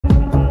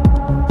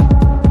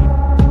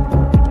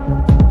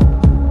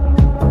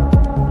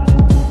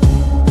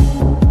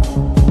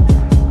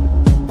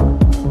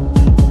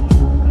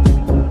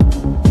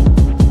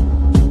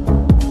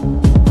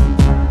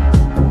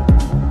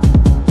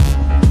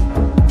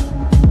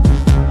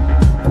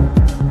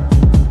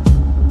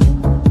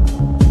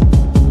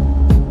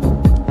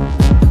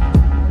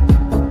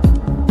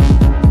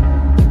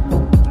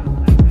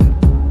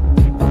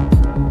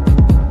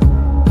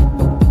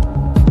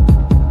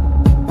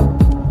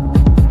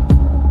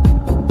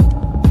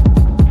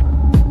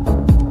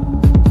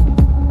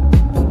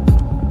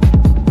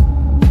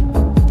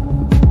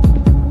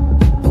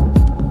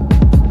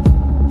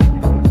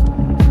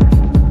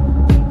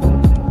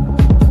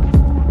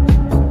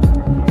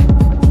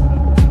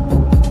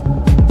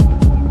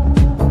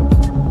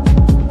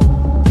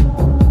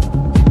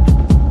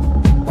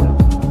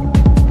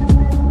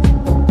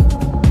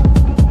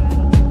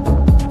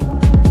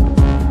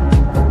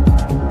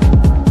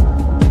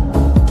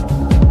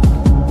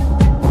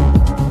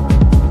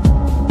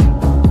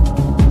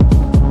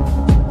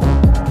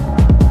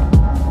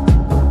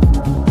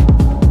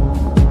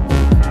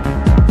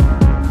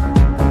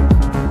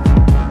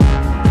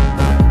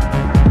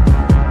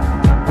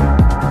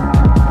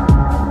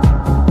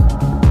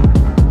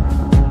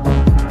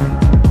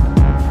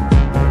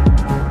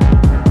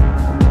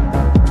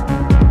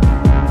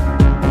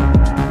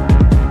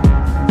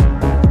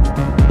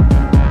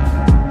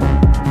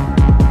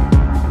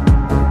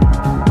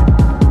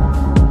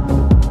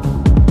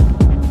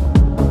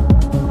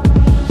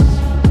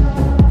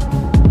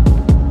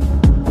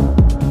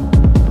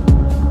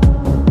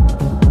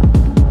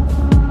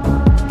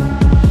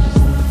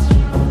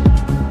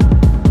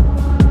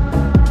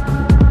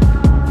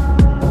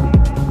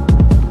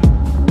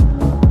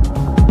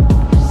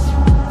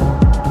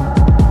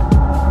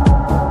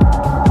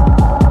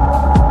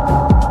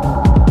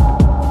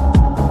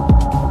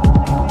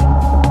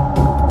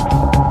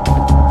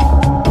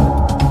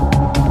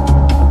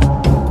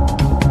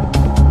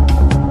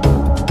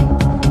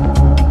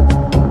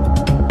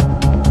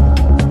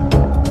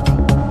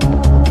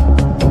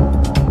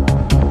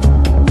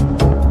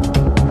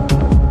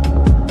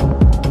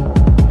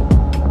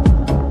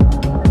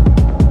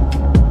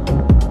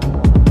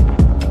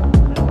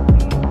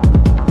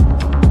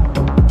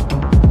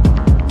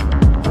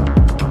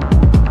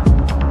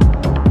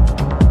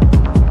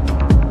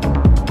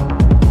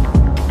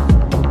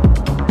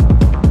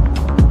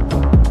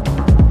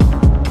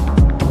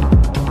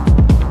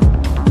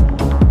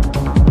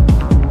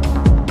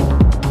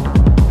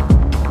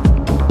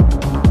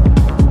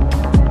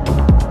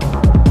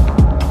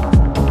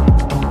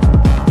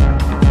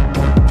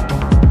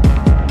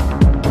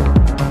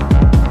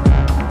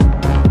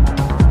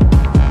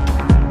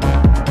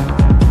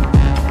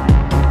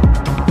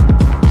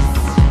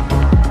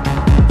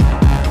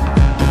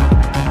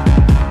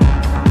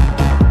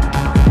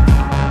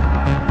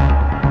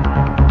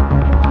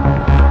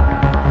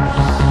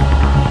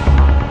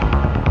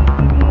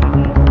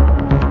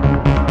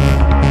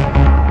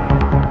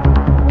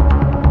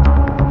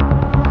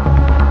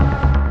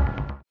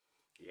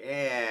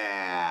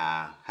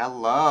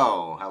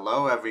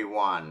Hello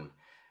everyone.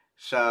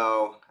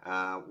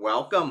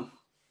 Welcome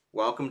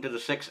to the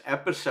sixth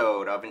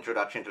episode of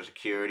Introduction to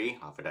Security,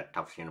 offered at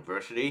Tufts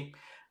University.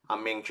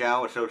 I'm Ming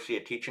Zhao,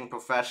 Associate Teaching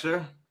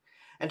Professor,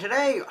 and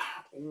today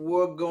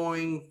we're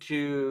going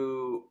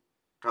to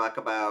talk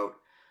about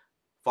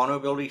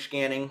vulnerability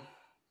scanning,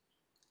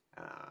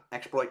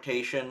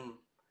 exploitation,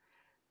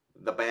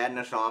 the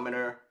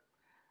Badness-O-Meter,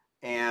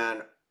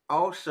 and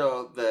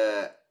also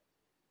the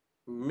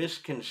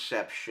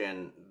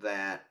misconception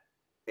that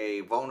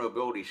a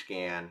vulnerability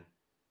scan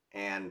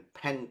and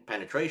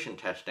penetration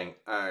testing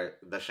are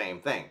the same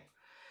thing.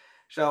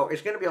 So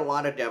it's going to be a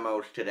lot of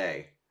demos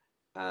today.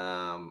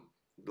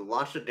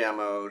 Lots of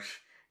demos,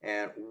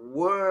 and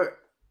we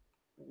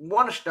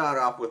want to start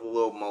off with a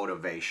little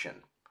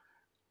motivation.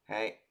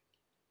 Okay,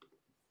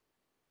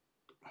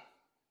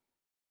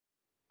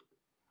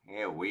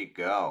 here we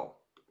go.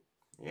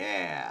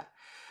 Yeah.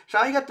 So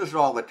I get this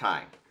all the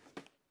time.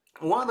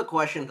 One of the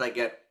questions I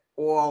get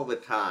all the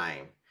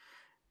time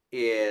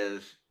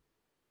is,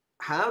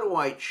 how do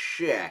I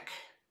check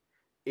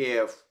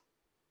if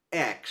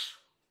X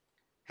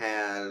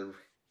have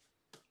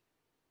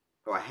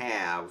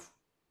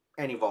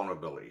any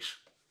vulnerabilities?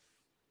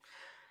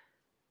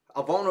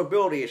 A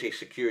vulnerability is a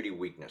security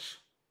weakness.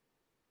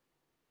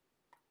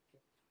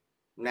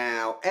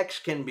 Now, X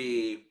can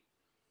be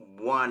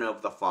one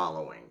of the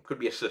following. Could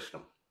be a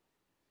system,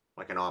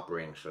 like an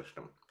operating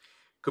system.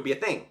 Could be a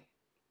thing.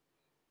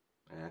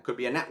 Could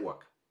be a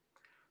network.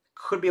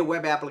 Could be a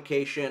web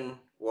application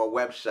or a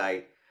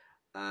website,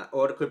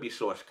 or it could be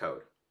source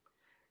code.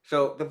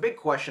 So the big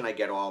question I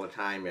get all the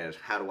time is,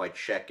 how do I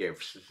check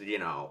if,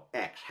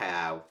 X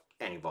have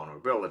any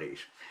vulnerabilities?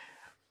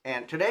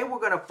 And today we're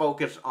going to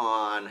focus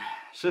on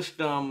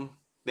system,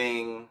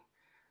 thing,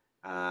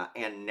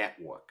 and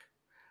network.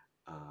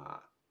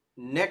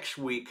 Next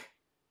week,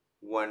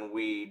 when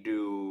we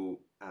do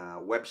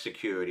web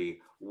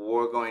security,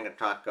 we're going to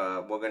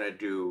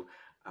do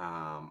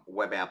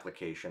web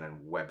application and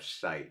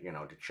website,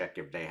 to check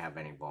if they have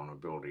any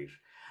vulnerabilities.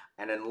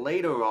 And then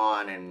later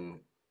on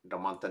in the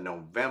month of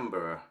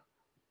November,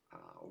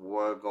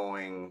 we're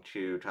going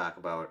to talk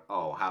about,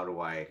 how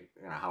do I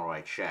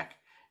check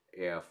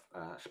if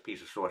a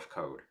piece of source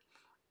code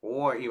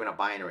or even a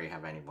binary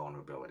have any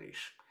vulnerabilities.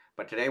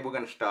 But today we're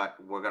going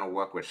to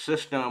work with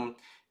system,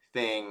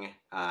 thing,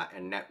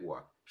 and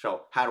network.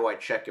 So how do I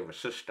check if a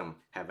system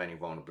have any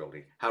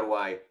vulnerability? How do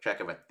I check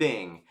if a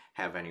thing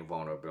have any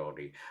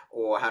vulnerability?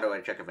 Or how do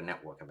I check if a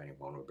network have any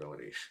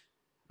vulnerabilities?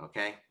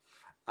 Okay?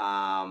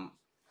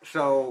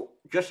 So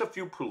just a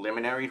few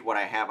preliminaries, what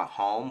I have at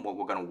home, what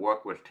we're going to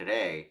work with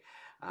today.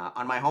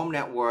 On my home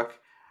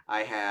network,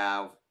 I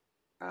have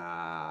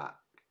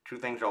two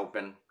things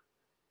open.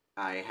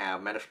 I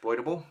have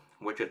Metasploitable,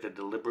 which is a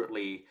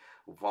deliberately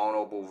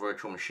vulnerable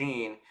virtual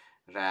machine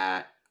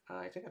that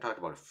I think I talked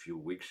about a few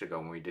weeks ago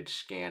when we did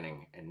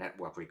scanning and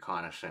network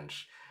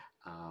reconnaissance.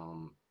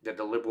 We're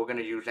going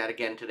to use that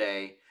again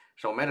today.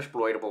 So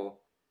Metasploitable,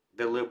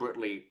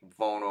 deliberately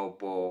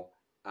vulnerable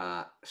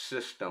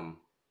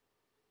system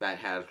that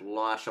has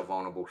lots of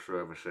vulnerable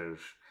services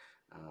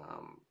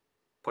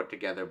put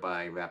together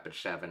by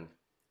Rapid7.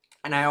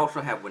 And I also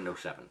have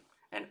Windows 7,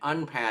 an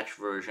unpatched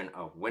version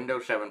of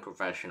Windows 7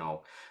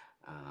 Professional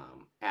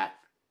at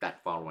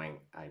that following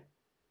IP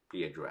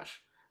address.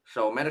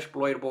 So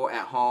Metasploitable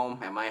at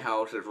home at my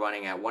house is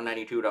running at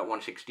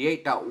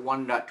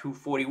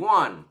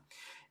 192.168.1.241.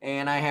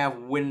 And I have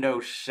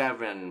Windows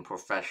 7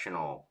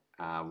 Professional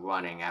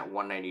running at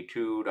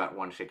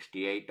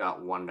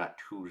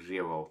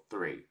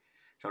 192.168.1.203.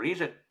 So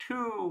these are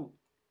two,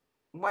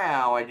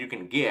 well, as you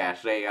can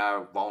guess, they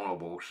are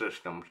vulnerable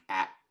systems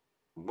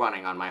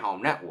running on my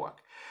home network.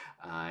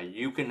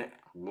 You can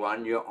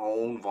run your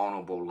own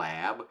vulnerable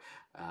lab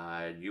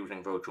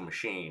using virtual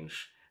machines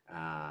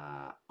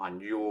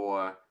on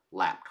your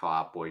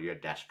laptop or your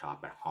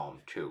desktop at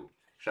home too.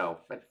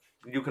 So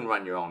you can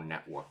run your own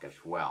network as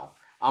well.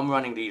 I'm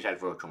running these as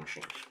virtual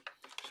machines.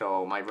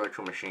 So my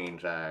virtual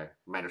machines are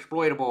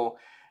Metasploitable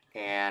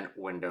and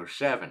Windows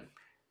 7.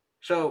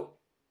 So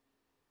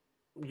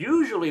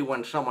usually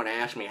when someone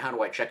asks me, how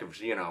do I check if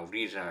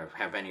these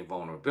have any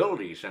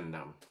vulnerabilities in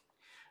them,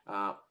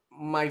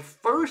 my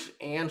first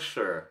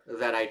answer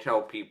that I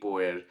tell people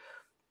is,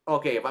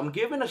 okay, if I'm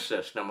given a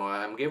system or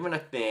I'm given a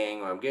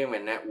thing or I'm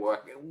given a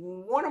network,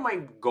 one of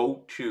my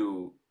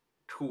go-to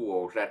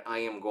tools that I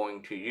am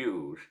going to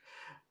use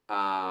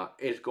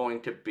is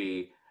going to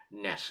be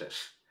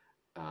Nessus.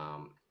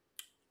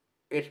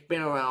 It's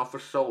been around for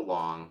so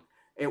long.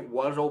 It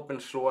was open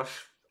source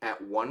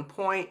at one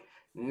point.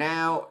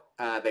 Now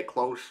they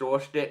closed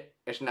sourced it.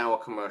 It's now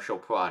a commercial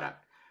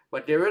product.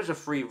 But there is a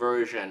free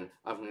version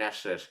of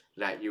Nessus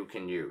that you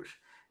can use.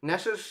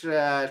 Nessus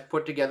is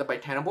put together by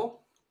Tenable.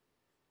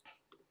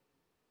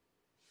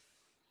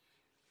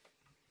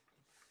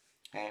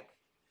 Okay.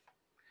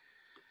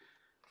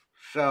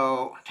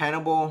 So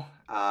Tenable,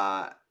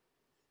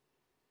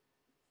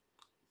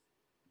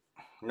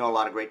 know a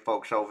lot of great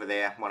folks over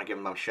there. Want to give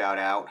them a shout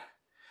out.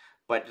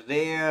 but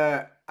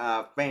their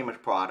famous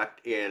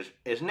product is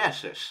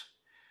Nessus.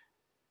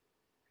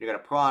 You got a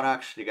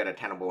products, you got a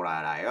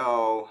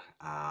Tenable.io.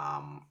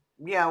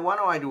 Yeah, why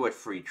don't I do a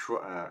free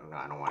trial? No,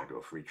 I don't want to do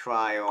a free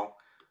trial.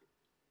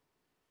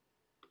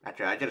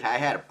 Actually, I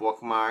had it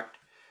bookmarked.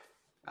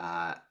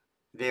 Uh,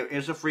 there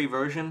is a free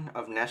version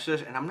of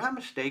Nessus, and I'm not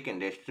mistaken,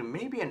 there's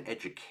maybe an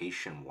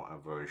education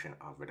version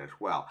of it as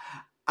well.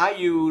 I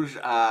use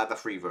the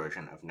free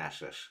version of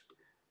Nessus.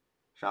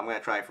 So I'm going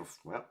to try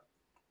well,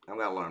 I'm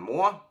going to learn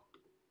more.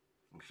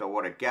 So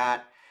what I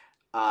got,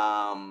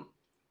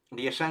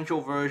 the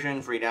essential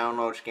version, free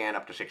download, scan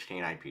up to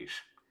 16 IPs.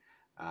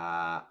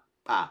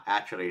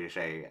 Actually, they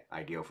say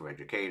ideal for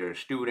educators,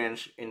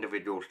 students,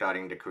 individuals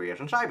starting their careers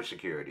in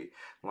cybersecurity.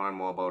 Learn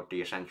more about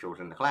the essentials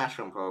in the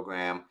classroom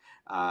program,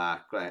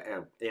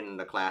 in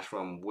the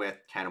classroom with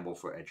Tenable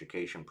for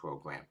Education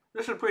program.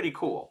 This is pretty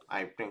cool.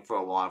 I think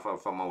for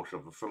most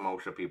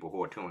of people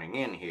who are tuning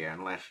in here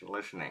and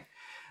listening.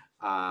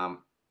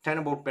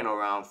 Tenable's been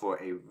around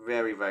for a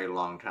very, very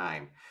long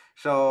time.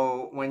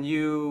 So when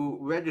you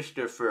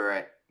register for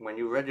it, when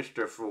you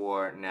register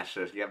for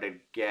Nessus, you have to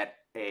get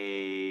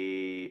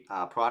a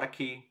product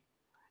key,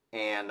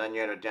 and then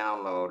you have to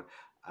download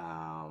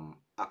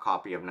a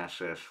copy of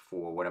Nessus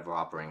for whatever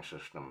operating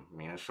system. I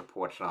mean, it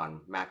supports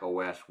on Mac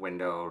OS,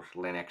 Windows,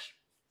 Linux,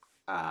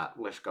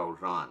 list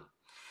goes on.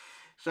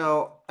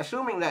 So,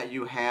 assuming that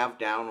you have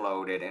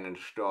downloaded and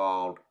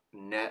installed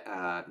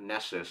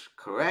Nessus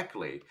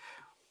correctly,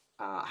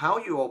 how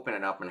you open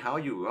it up and how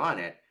you run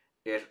it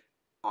is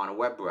on a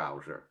web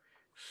browser.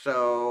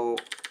 So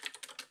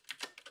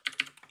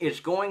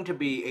it's going to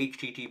be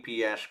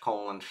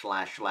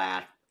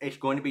https:// it's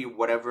going to be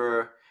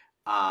whatever,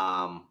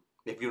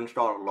 if you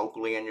install it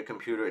locally on your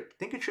computer, I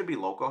think it should be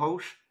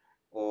localhost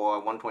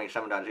or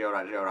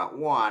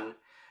 127.0.0.1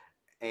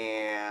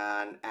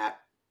 and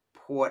at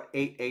port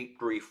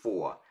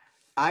 8834.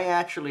 I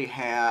actually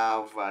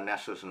have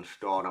Nessus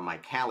installed on my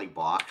Kali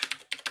box.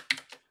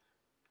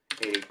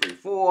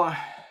 8834,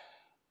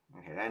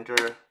 hit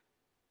enter.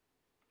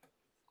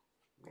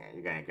 Yeah,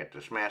 you're going to get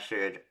this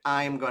message.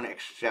 I'm going to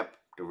accept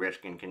the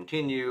risk and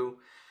continue.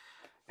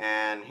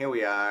 And here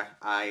we are.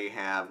 I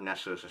have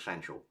Nessus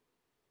Essential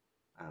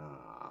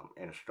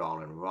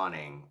installed and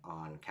running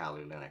on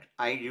Kali Linux.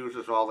 I use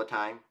this all the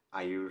time.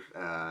 I use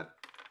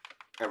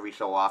every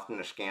so often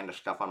to scan the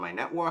stuff on my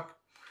network.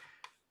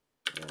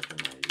 There's my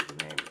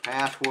username and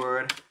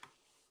password.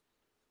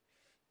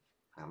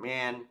 I'm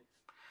in.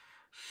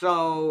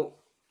 So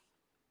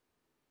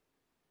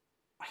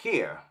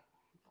here,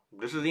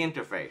 this is the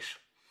interface.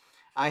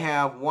 I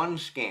have one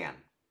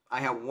scan.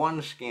 I have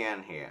one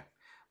scan here.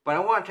 But I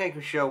want to take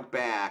a show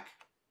back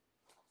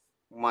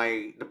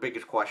the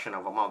biggest question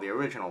of them all, the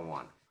original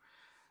one.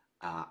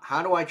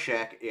 How do I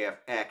check if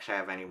X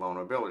have any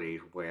vulnerabilities,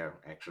 where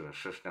X is a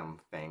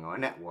system thing or a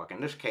network?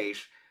 In this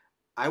case,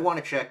 I want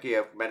to check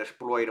if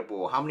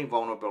Metasploitable, how many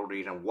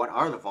vulnerabilities and what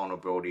are the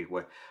vulnerabilities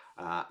with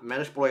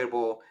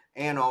Metasploitable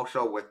and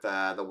also with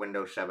the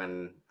Windows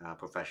 7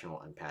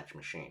 professional and patch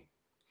machine.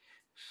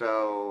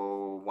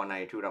 So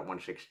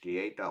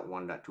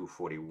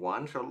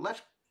 192.168.1.241. So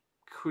let's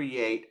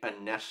create a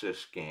Nessus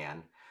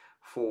scan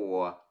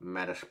for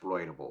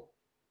Metasploitable.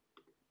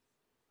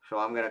 So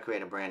I'm going to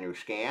create a brand new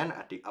scan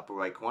at the upper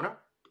right corner.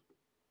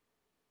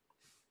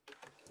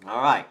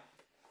 All right.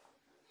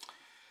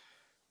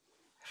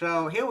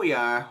 So here we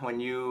are. When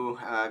you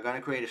are going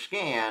to create a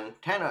scan,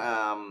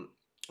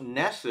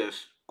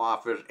 Nessus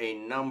offers a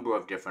number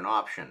of different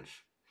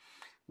options.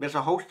 There's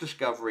a host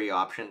discovery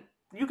option.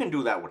 You can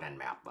do that with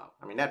Nmap, though.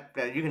 I mean,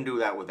 you can do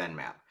that with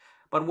Nmap.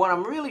 But what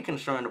I'm really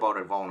concerned about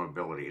are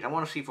vulnerabilities. I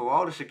want to see for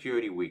all the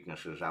security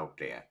weaknesses out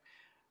there.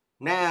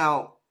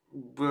 Now,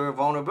 for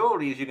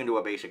vulnerabilities, you can do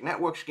a basic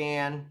network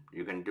scan.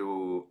 You can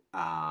do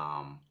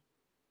an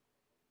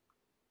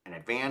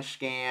advanced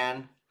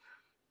scan.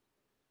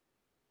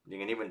 You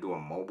can even do a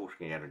mobile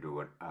scan to do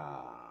a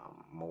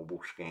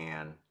mobile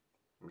scan.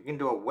 You can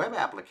do a web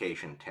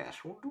application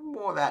test. We'll do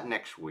more of that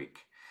next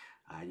week.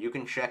 You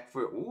can check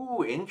for,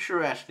 ooh,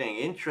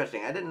 interesting.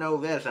 I didn't know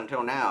this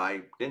until now.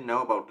 I didn't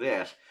know about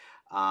this.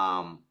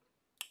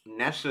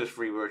 Nessus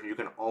free version, you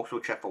can also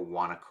check for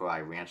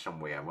WannaCry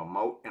ransomware.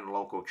 Remote and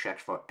local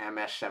checks for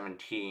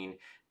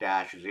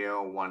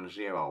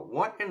MS17-010.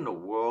 What in the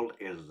world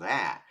is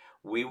that?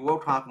 We will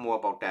talk more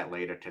about that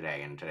later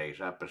today in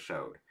today's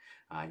episode.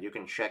 You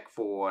can check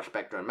for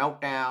Spectre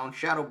Meltdown,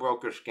 Shadow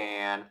Broker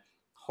scan,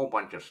 whole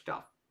bunch of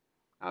stuff.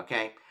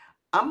 Okay?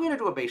 I'm going to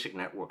do a basic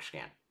network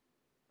scan.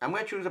 I'm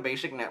going to choose a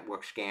basic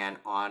network scan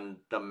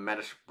on the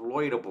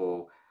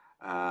Metasploitable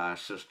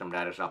system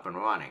that is up and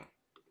running.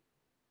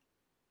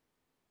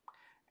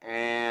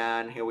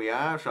 And here we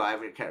are. So I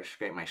have to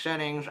create my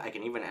settings. I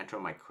can even enter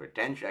my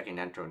credentials. I can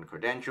enter in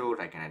credentials.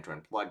 I can enter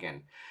in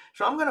plugin.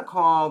 So I'm going to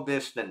call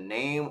this the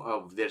name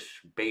of this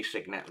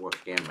basic network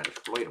scan,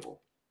 Metasploitable.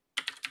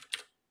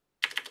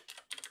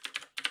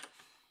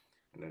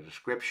 And the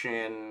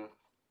description,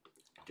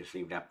 just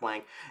leave that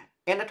blank.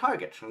 And the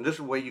targets. And this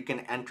is where you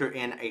can enter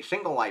in a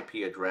single IP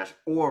address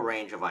or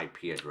range of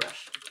IP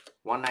address.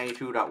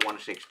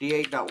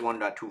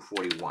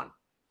 192.168.1.241.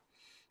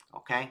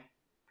 Okay?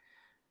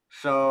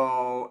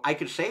 So I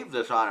could save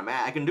this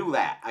automatically. I can do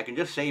that. I can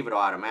just save it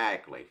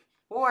automatically.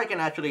 Or I can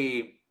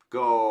actually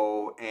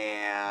go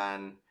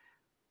and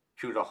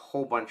choose a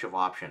whole bunch of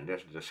options.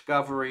 There's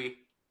discovery,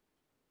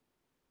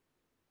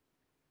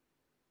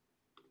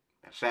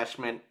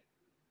 assessment.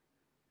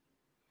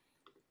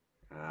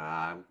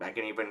 I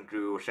can even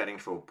do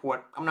settings for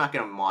report. I'm not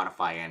going to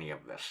modify any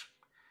of this.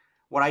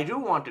 What I do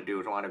want to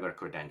do is I want to go to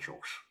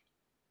credentials.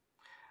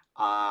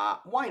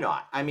 Why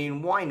not? I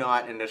mean, why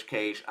not? In this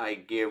case, I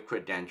give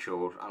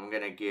credentials. I'm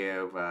going to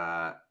give,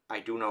 I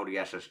do know the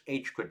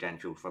SSH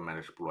credentials for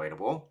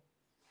Metasploitable.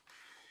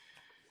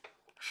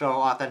 So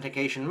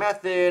authentication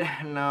method,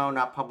 no,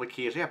 not public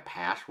key. Is there a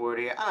password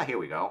here? Here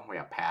we go. We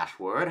have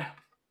password.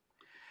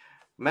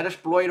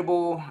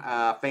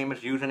 Metasploitable,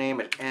 famous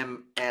username is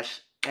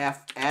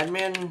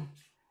msfadmin,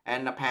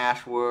 and the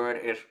password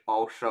is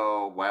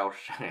also, well,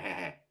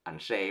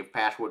 unsafe.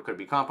 Password could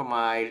be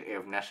compromised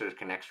if Nessus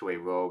connects to a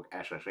rogue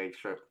SSH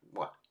server.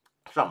 Well,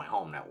 it's on my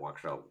home network,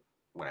 so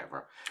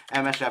whatever.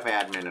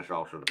 msfadmin is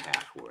also the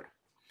password.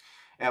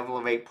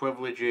 Elevate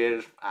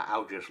privileges,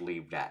 I'll just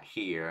leave that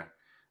here.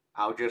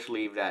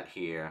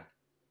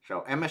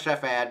 So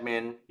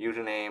msfadmin,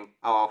 username,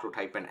 I'll also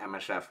type in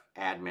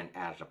msfadmin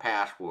as the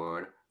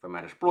password for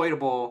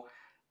Metasploitable.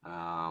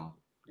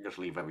 Just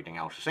leave everything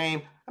else the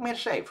same. I'm going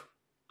to save.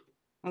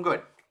 I'm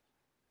good.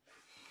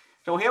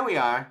 So here we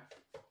are.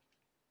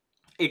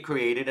 It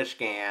created a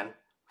scan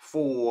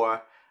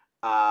for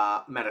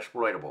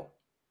Metasploitable.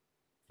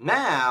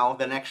 Now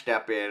the next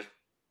step is,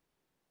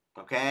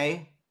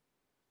 okay,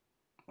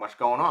 what's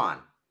going on?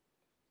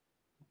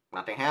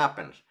 Nothing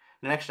happens.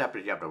 The next step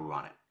is you have to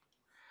run it.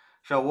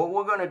 So what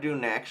we're going to do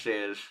next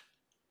is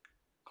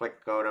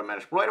go to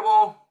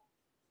Metasploitable,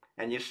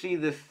 and you see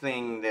this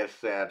thing,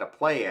 the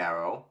play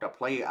arrow, the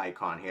play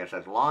icon here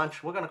says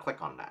launch. We're going to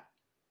click on that.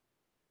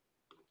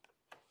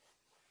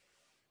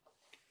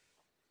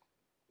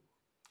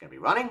 It's going to be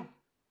running.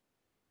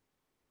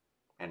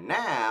 And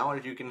now,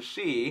 as you can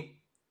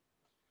see,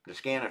 the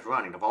scan is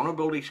running. The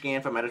vulnerability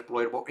scan for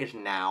Metasploitable is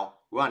now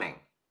running.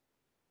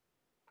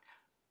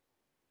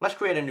 Let's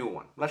create a new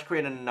one. Let's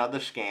create another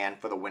scan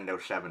for the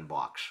Windows 7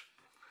 box.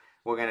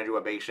 We're going to do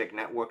a basic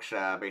network.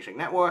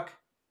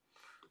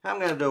 I'm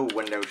going to do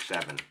Windows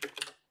 7.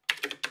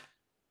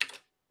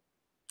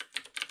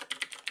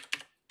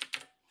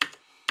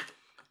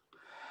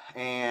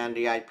 And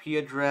the IP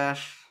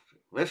address,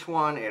 this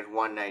one is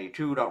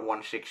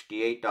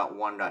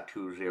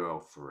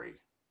 192.168.1.203.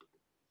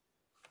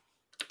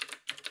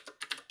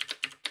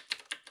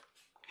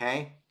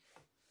 Okay.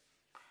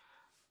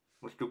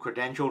 Let's do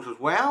credentials as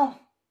well.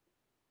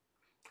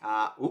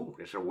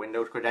 There's a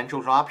Windows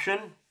credentials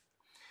option.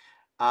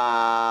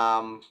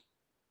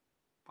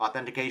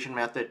 Authentication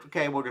method.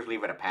 Okay, we'll just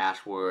leave it a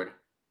password.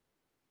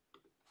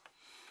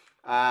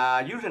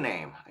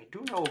 Username. I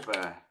do know of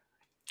a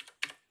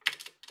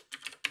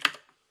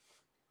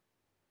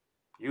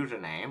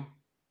username.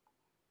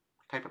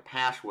 Type of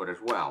password as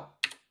well.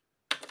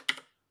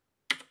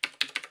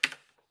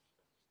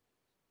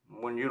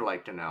 Wouldn't you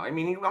like to know? I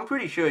mean, I'm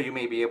pretty sure you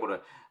may be able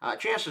to,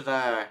 chances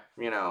are,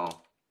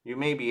 you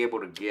may be able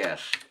to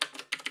guess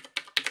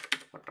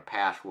what the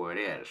password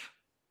is.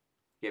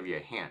 Give you a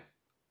hint.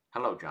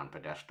 Hello, John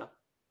Podesta.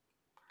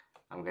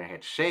 I'm going to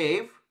hit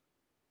save.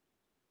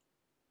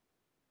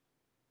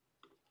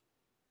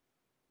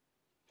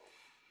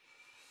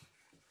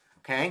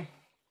 Okay.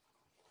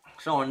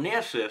 So in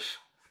Nessus,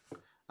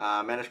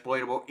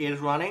 Metasploitable is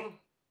running.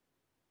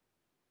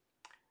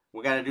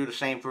 We're going to do the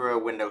same for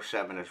Windows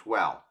 7 as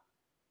well.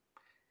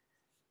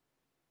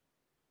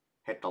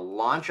 Hit the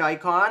launch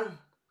icon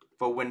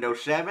for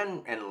Windows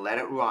 7 and let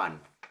it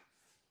run.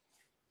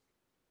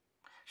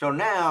 So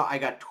now I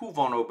got two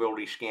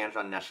vulnerability scans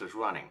on Nessus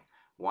running.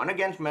 One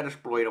against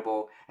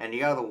Metasploitable and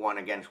the other one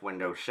against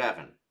Windows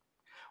 7.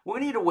 We're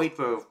going to need to wait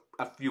for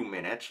a few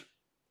minutes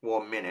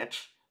for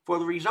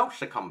the results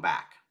to come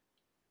back.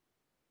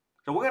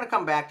 So we're going to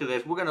come back to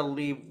this. We're going to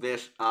leave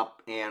this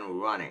up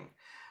and running.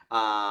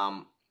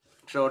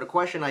 So the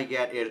question I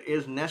get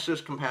is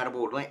Nessus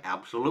compatible with Linux?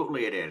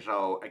 Absolutely it is.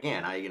 So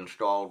again, I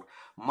installed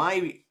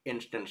my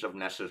instance of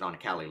Nessus on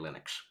Kali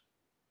Linux.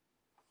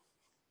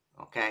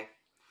 Okay.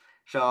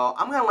 So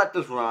I'm going to let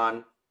this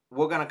run.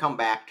 We're going to come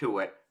back to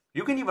it.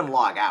 You can even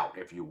log out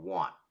if you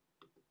want.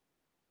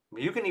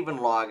 You can even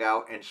log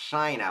out and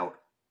sign out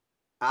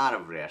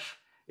of this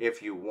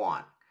if you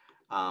want.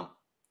 I'm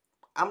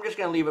just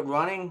going to leave it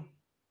running.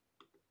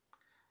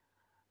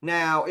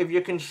 Now, if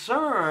you're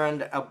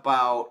concerned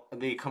about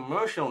the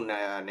commercial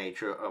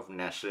nature of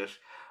Nessus,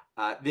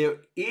 there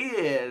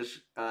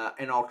is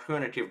an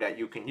alternative that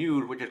you can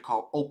use, which is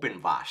called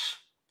OpenVAS.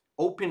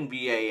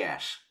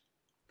 OpenVAS.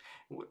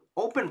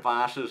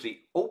 OpenVAS is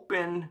the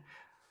Open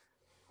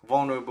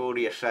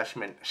Vulnerability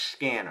Assessment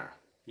Scanner.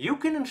 You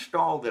can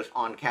install this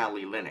on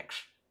Kali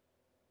Linux.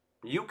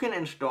 And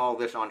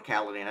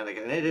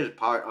it is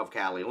part of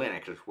Kali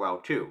Linux as well,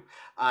 too.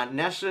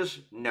 Nessus,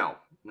 no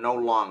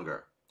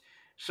longer.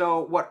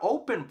 So what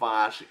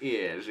OpenVAS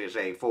is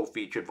a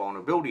full-featured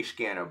vulnerability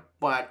scanner,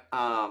 but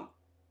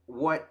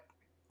what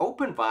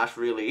OpenVAS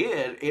really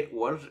is, it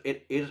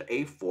is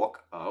a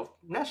fork of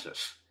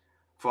Nessus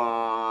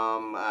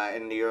from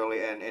in the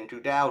early in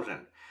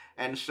 2000.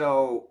 And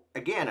so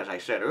again, as I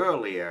said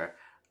earlier,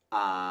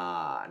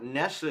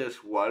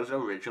 Nessus was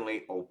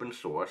originally open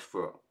source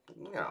for,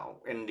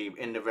 in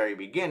the very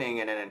beginning,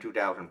 and then in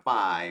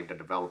 2005, the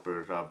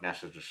developers of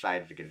Nessus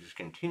decided to just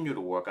continue to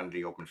work under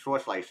the open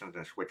source license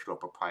and switch to a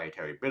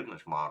proprietary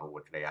business model,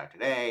 which they are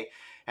today.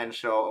 And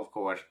so, of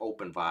course,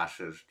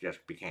 OpenVAS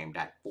just became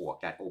that fork,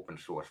 that open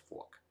source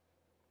fork.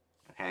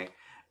 Okay,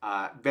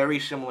 very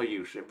similar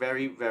use,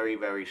 very, very,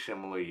 very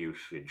similar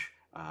usage,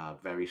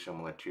 very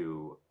similar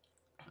to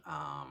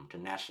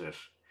Nessus.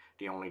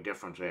 The only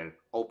difference is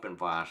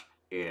OpenVAS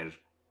is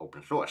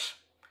open source.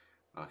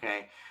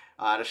 Okay,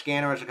 the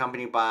scanner is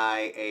accompanied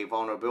by a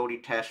vulnerability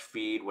test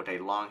feed with a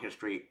long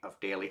history of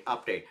daily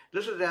update.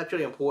 This is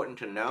actually important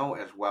to know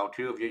as well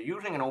too. If you're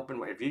using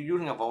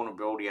a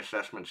vulnerability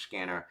assessment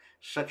scanner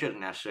such as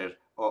Nessus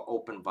or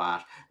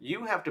OpenVAS,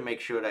 you have to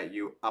make sure that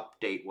you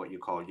update what you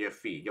call your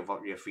feed,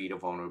 your feed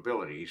of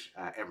vulnerabilities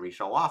every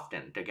so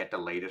often to get the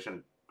latest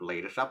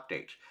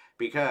updates.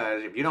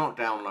 Because if you don't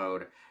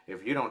download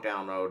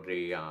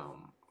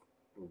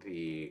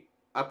the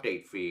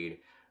update feed,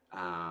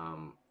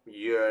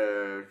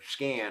 your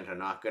scans are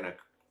not going to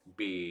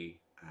be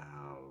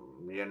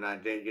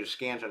your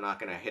scans are not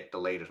going to hit the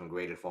latest and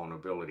greatest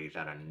vulnerabilities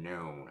that are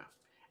known.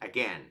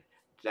 Again,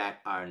 that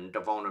are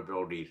the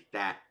vulnerabilities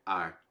that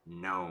are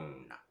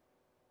known.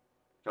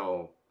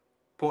 So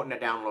important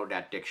to download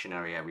that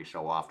dictionary every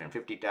so often.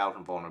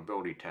 50,000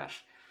 vulnerability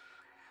tests.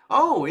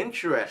 Oh,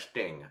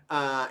 interesting.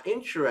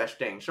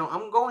 Interesting. So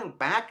I'm going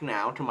back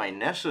now to my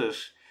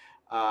Nessus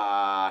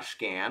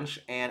scans,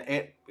 and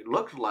it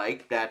looks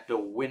like that the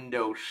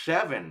Windows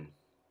 7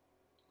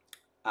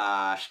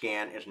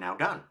 scan is now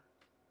done.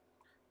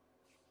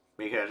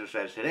 Because it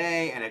says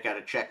today, and it got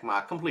a check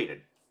mark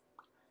completed.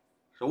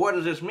 So what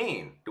does this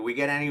mean? Do we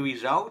get any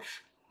results?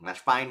 Let's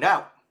find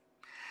out.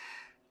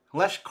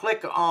 Let's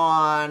click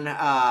on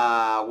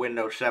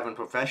Windows 7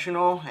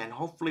 Professional, and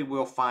hopefully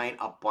we'll find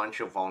a bunch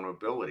of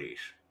vulnerabilities.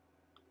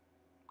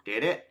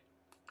 Did it?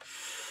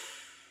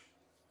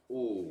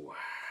 Ooh.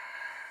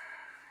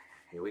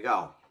 Here we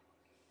go.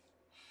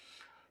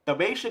 The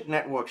basic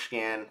network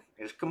scan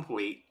is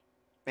complete,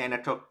 and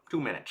it took 2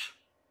 minutes.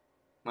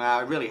 Well,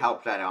 it really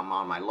helps that I'm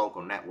on my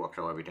local network,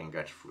 so everything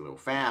gets a little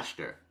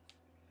faster.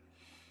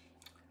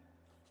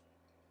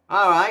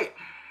 Alright,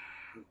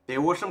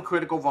 there were some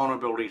critical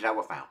vulnerabilities that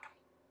were found.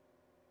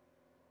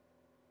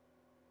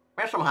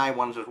 There's some high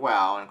ones as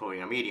well,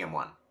 including a medium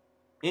one.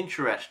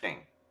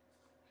 Interesting.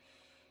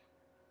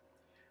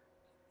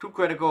 2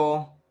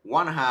 critical,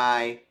 1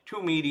 high,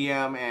 2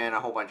 medium, and a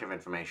whole bunch of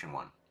information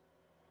one.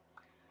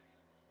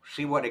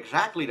 See what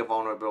exactly the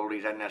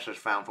vulnerabilities that Nessus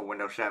found for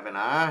Windows 7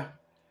 are.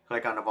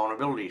 Click on the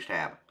Vulnerabilities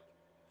tab.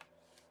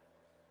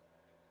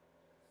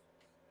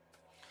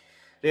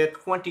 There are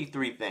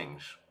 23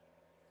 things.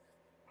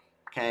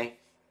 Okay?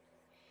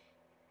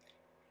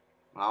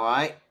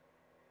 Alright.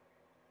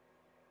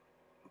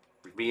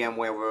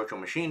 VMware virtual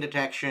machine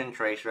detection,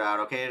 traceroute.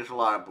 Okay, there's a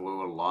lot of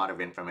blue, a lot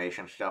of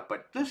information stuff,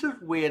 but this is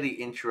where the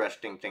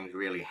interesting things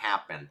really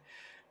happen.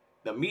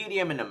 The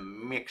medium and the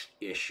mixed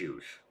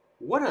issues.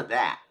 What are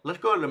that? Let's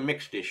go to the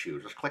mixed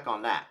issues. Let's click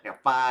on that. There are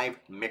 5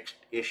 mixed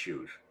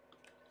issues.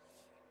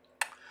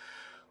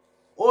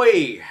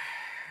 Oi!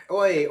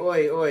 Oi,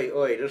 oi, oi,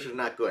 oi. This is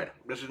not good.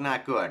 This is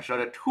not good. So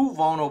the 2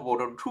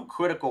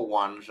 critical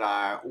ones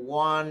are,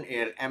 one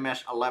is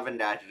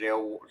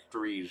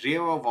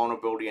MS11-030,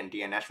 vulnerability and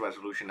DNS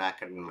resolution that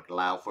can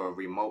allow for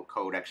remote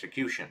code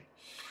execution.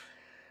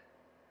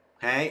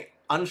 Okay,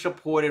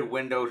 unsupported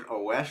Windows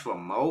OS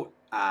remote.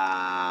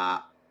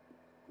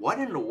 What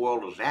in the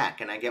world is that?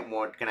 Can I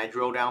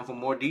drill down for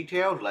more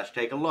details? Let's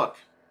take a look.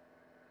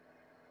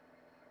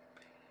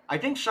 I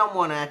think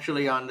someone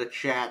actually on the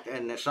chat,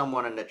 and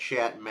someone in the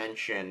chat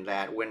mentioned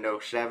that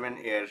Windows 7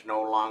 is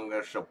no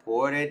longer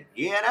supported.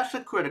 Yeah, that's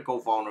a critical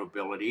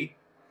vulnerability.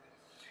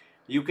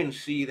 You can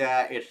see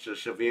that the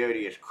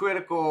severity is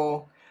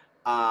critical.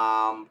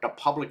 The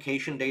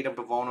publication date of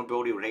the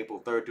vulnerability was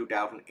April 3rd,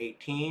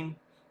 2018.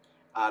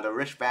 The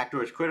risk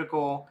factor is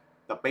critical.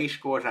 The base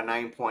scores are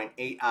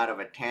 9.8 out of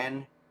a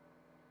 10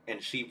 in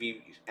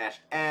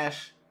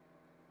CVSS.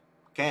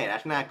 Okay,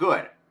 that's not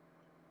good.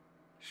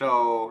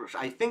 So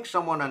I think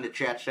someone on the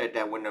chat said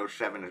that Windows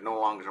 7 is no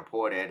longer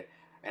supported,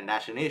 and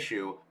that's an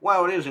issue.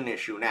 Well, it is an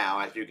issue now,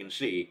 as you can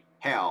see.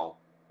 Hell,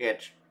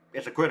 it's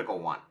a critical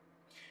one.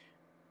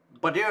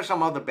 But there are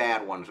some other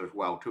bad ones as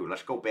well, too.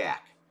 Let's go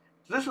back.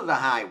 So this is a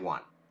high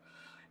one.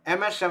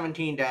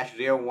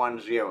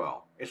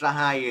 MS17-010. It's a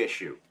high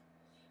issue.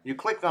 You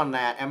click on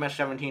that,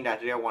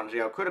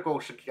 MS17-010,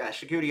 critical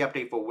security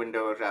update for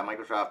Windows,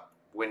 Microsoft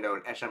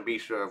Windows SMB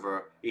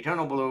server,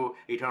 Eternal Blue,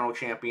 Eternal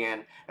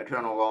Champion,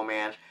 Eternal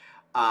Romance.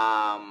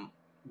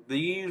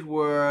 These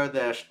were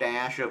the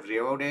stash of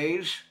 0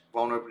 days.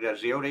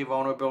 zero-day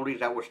vulnerabilities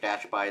that were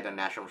stashed by the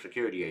National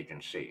Security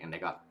Agency, and they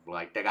got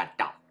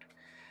dumped.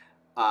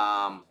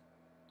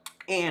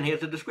 And here's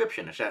the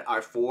description. It said,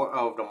 are 4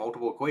 of the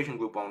multiple equation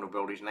group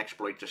vulnerabilities and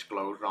exploits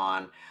disclosed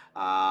on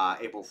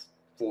April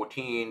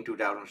 14,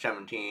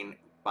 2017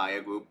 by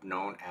a group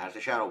known as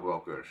the Shadow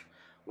Brokers.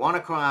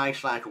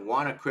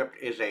 WannaCry/WannaCrypt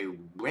is a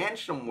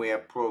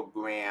ransomware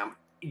program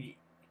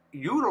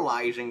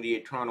utilizing the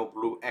Eternal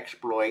Blue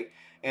exploit,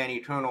 and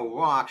Eternal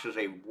Rocks is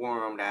a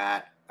worm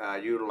that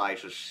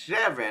utilizes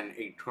 7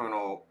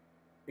 Eternal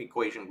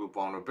equation group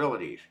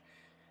vulnerabilities.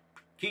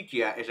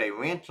 Kitia is a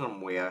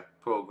ransomware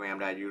program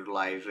that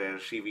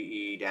utilizes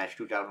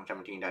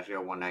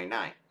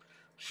CVE-2017-0199.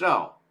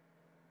 So,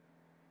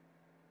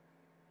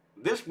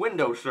 this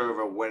Windows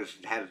server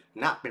has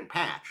not been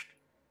patched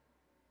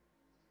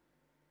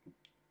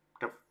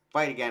to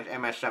fight against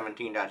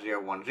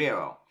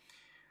MS-17.010,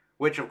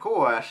 which of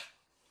course,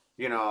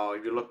 you know,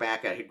 if you look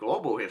back at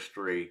global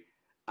history,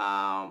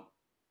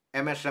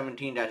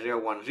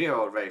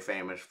 MS-17.010 is very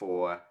famous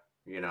for,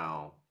 you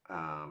know,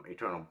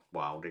 Eternal,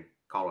 well, they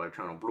call it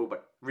Eternal Blue,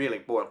 but really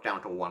boils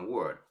down to one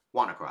word,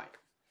 WannaCry.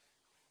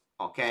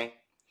 Okay?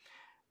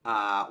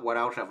 What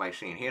else have I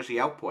seen? Here's the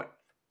output.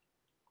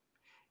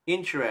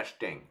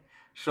 Interesting.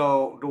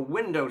 So the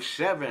Windows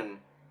 7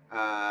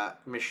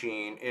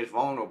 machine is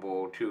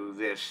vulnerable to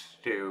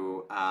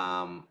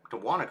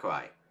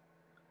WannaCry.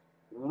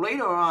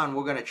 Later on,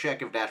 we're going to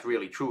check if that's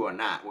really true or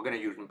not. We're going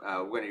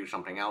to use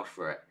something else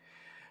for it.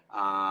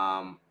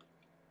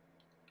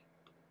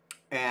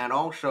 And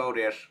also,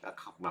 there's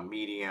a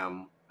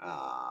medium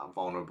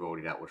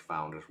vulnerability that was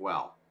found as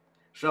well.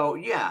 So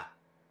yeah,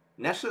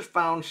 Nessus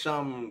found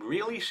some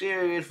really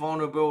serious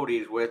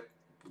vulnerabilities with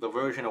the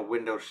version of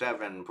Windows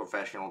 7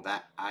 Professional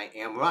that I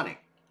am running.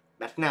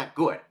 That's not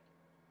good.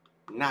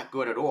 Not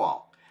good at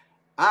all.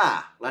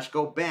 Let's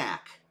go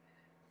back.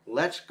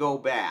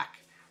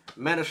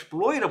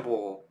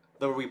 Metasploitable,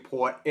 the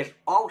report, is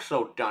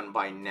also done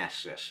by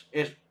Nessus.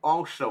 It's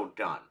also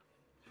done.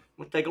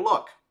 Let's take a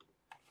look.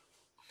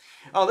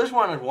 Oh, this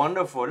one is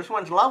wonderful. This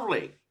one's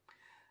lovely.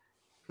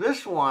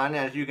 This one,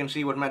 as you can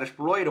see with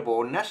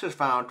Metasploitable, Nessus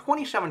found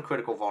 27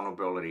 critical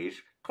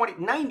vulnerabilities,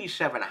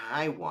 97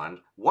 high ones,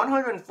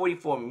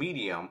 144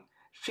 medium,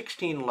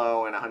 16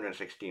 low, and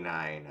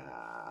 169.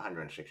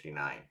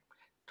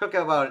 Took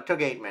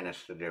 8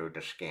 minutes to do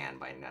the scan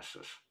by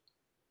Nessus.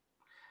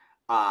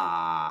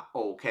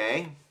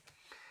 Okay.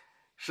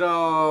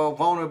 So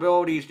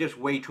vulnerabilities, just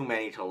way too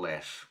many to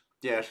list.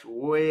 Just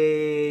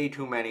way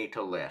too many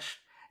to list.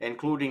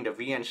 Including the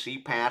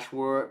VNC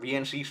password.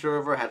 VNC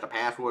server has a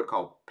password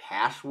called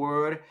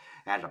password,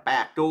 has a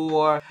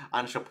backdoor,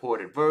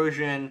 unsupported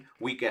version,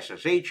 weak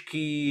SSH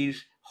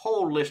keys,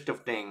 whole list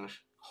of things,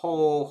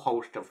 whole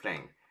host of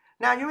things.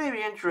 Now you may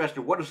be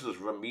interested, what is this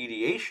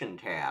remediation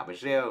tab?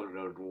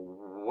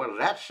 What does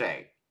that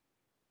say?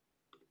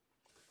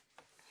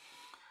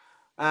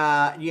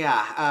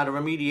 The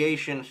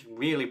remediation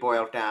really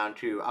boils down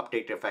to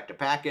update the affected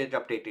package,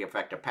 update the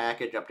affected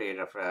package, update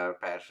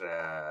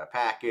the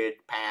package,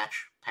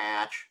 patch.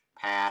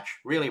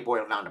 Really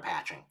boils down to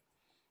patching.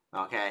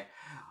 Okay?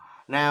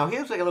 Now,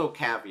 here's like a little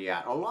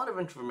caveat. A lot of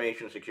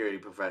information security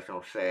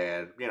professionals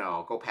said, you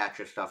know, go patch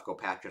your stuff, go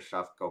patch your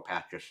stuff, go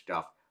patch your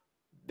stuff.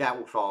 That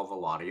will solve a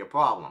lot of your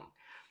problem.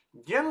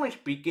 Generally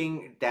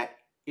speaking, that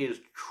is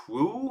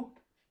true.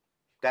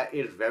 That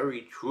is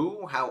very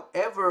true.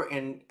 However,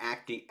 in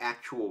the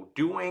actual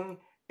doing,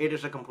 it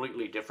is a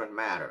completely different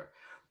matter.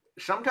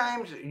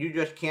 Sometimes you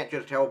just can't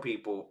just tell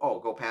people, oh,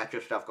 go patch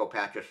your stuff, go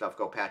patch your stuff,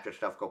 go patch your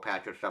stuff, go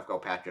patch your stuff, go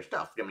patch your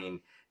stuff. I mean,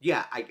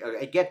 yeah,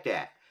 I get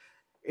that.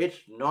 It's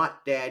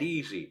not that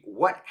easy.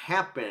 What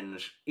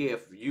happens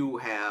if you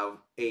have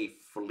a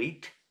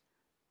fleet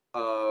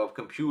of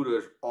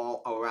computers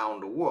all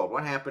around the world?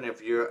 What happens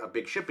if you're a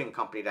big shipping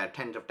company that has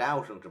tens of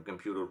thousands of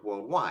computers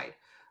worldwide?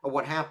 Or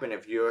what happens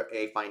if you're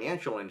a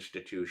financial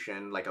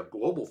institution, like a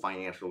global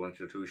financial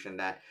institution,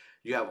 that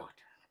you have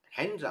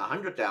tens,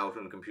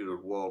 100,000 computers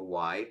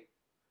worldwide,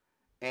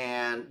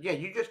 and yeah,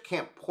 you just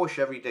can't push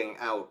everything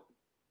out,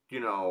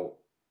 you know,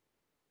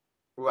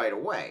 right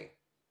away.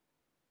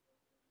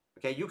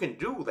 Okay, you can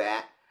do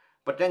that,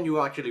 but then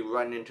you actually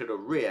run into the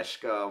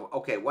risk of,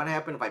 okay, what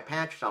happens if I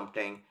patch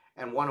something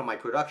and one of my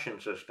production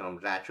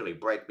systems actually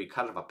break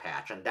because of a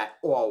patch? And that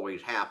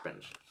always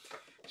happens.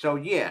 So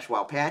yes,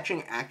 while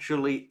patching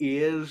actually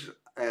is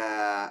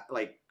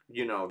like,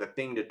 you know, the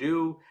thing to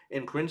do,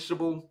 in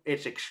principle,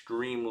 it's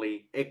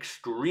extremely,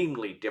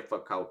 extremely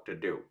difficult to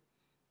do.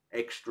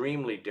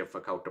 Extremely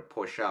difficult to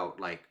push out,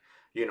 like,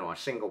 you know, a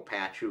single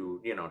patch,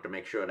 you know, to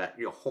make sure that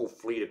your whole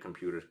fleet of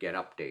computers get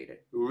updated.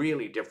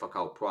 Really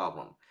difficult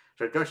problem.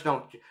 So just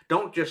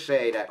don't just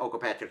say that, oh, go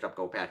patch your stuff,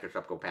 go patch your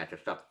stuff, go patch your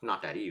stuff.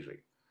 Not that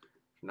easy.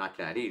 Not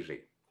that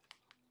easy.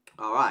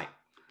 All right.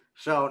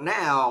 So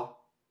now,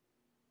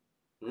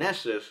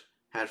 Nessus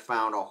has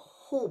found a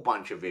whole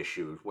bunch of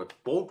issues with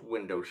both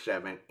Windows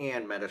 7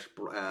 and the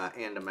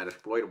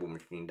Metasploitable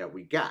machine that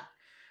we got.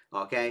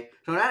 Okay,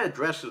 so that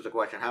addresses the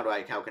question: how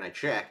can I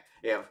check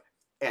if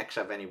X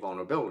have any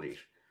vulnerabilities?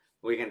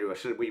 We can do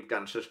we've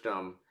done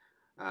system,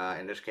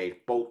 in this case,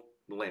 both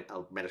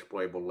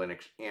Metasploitable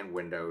Linux and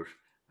Windows.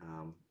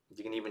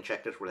 You can even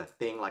check this with a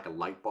thing like a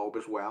light bulb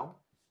as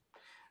well.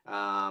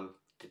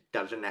 It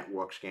does a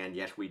network scan.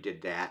 Yes, we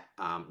did that.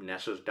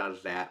 Nessus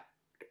does that.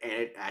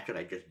 And actually,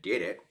 I just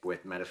did it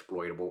with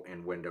Metasploitable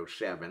in Windows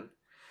 7.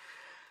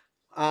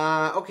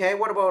 Okay,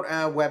 what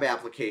about web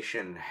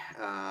application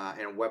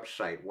and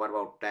website? What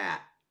about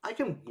that? I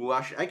can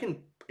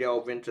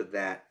delve into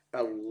that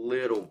a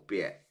little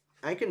bit.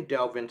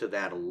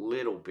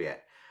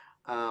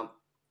 Um,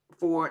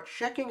 for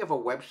checking if a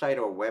website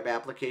or web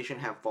application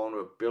have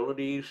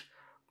vulnerabilities,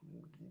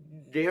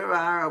 there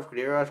are, of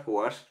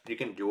course, you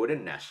can do it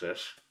in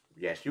Nessus.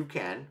 Yes, you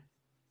can.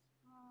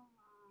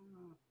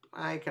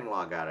 I can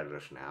log out of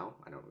this now.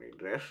 I don't need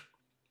this.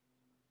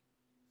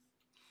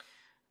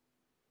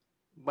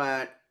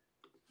 But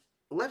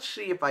let's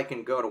see if I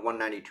can go to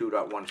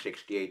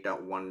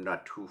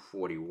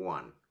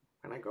 192.168.1.241.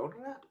 Can I go to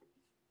that?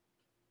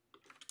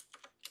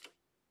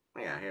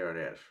 Yeah, here it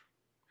is.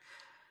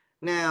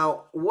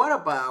 Now, what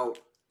about,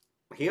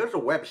 here's a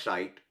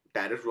website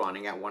that is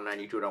running at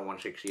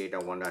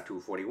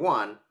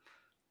 192.168.1.241.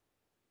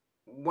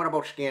 What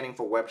about scanning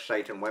for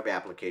websites and web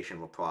application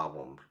for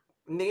problems?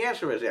 And the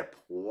answer is there are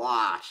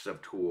lots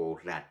of tools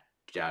that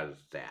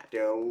does that.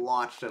 There are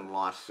lots and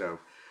lots of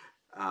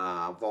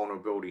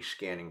vulnerability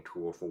scanning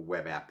tool for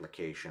web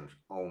applications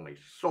only.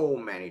 So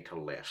many to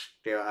list.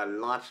 There are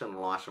lots and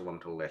lots of them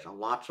to list. And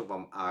lots of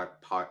them are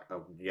part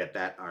of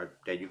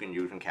that you can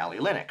use in Kali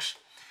Linux.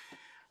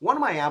 One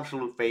of my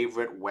absolute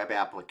favorite web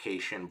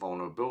application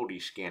vulnerability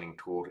scanning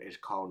tools is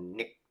called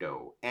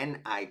Nikto.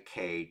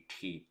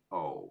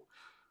 Nikto.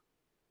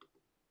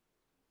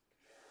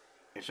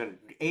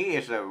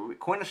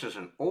 Quintus is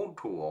an old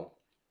tool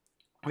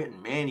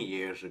written many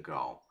years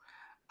ago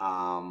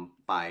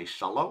by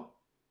Solo.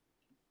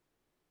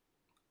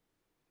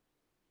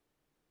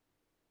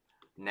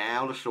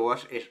 Now the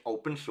source is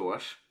open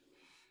source.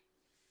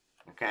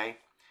 Okay,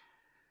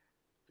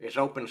 it's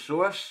open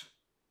source,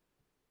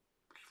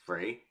 it's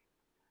free,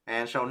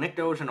 and so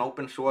Nikto is an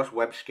open source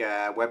web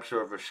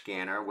server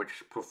scanner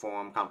which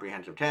performs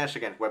comprehensive tests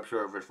against web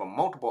servers for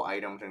multiple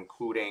items,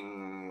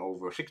 including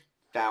over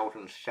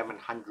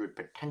 6,700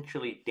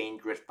 potentially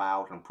dangerous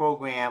files and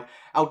programs,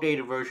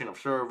 outdated version of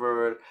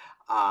servers,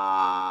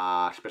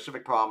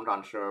 specific problems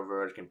on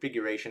servers,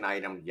 configuration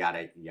items,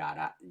 yada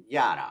yada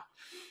yada.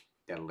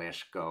 The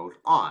list goes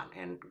on,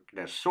 and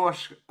the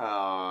source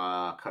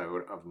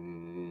code of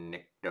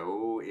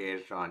Nikto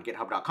is on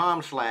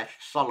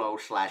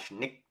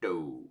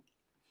github.com/solo/Nikto.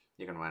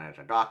 You can run it as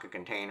a Docker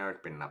container.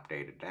 It's been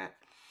updated that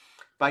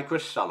by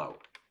Chris Solo.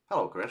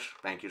 Hello, Chris.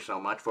 Thank you so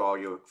much for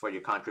your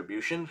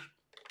contributions.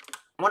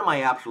 One of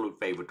my absolute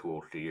favorite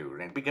tools to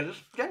use, and because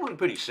it's generally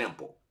pretty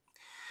simple.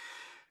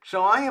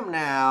 So I am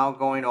now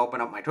going to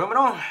open up my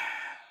terminal.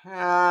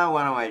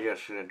 Why don't I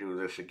just do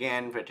this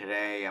again for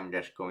today? I'm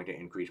just going to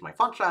increase my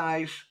font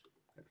size.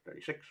 That's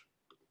 36.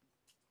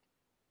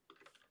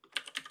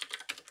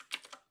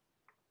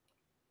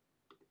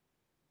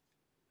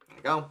 There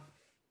we go.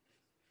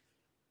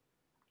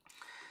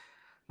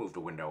 Move the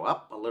window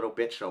up a little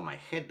bit so my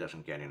head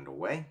doesn't get in the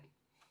way.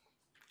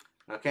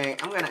 Okay,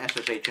 I'm going to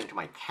SSH into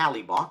my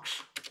Kali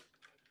box.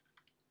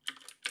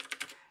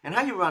 And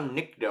how you run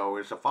Nikto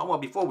is the following. Well,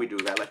 before we do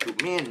that, let's do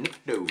man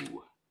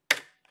Nikto.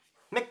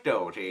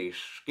 Nikto is a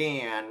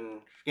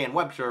scan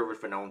web servers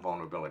for known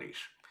vulnerabilities.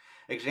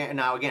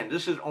 Now again,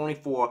 this is only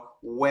for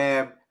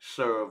web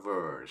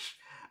servers.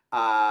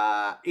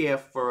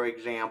 If, for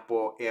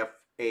example, if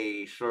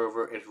a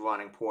server is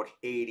running ports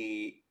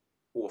 80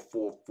 or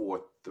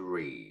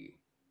 443,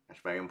 that's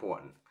very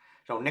important.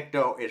 So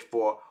Nikto is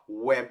for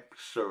web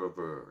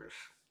servers.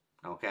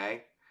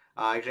 Okay.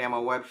 Examine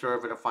a web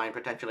server to find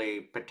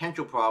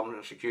potential problems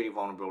and security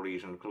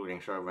vulnerabilities, including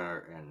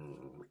server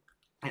and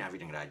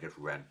everything that I just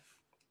read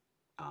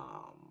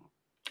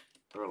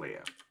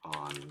earlier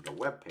on the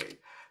web page.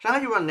 So how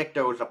you run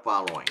Nikto is the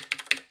following.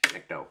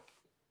 Nikto.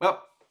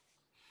 Well,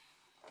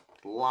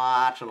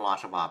 lots and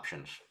lots of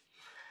options.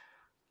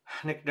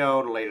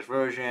 Nikto, the latest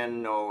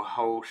version, no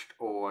host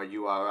or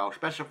URL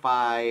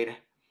specified.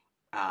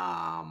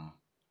 All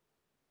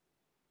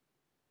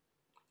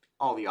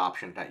the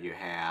options that you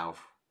have.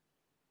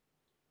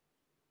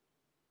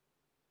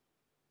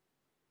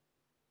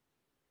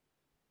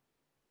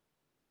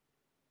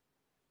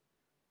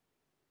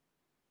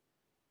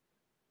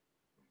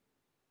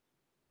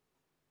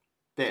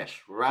 This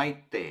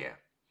right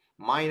there,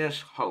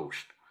 minus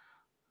host.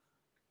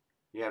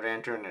 You have to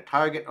enter in the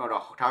target or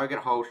the target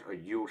host or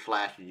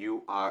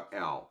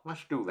u/URL.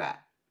 Let's do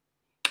that.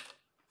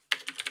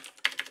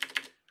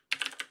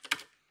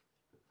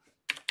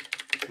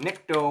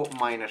 Nikto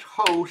minus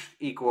host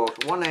equals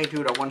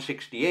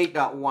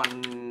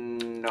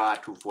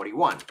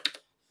 192.168.1.241.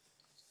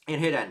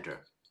 And hit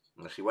enter.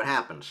 Let's see what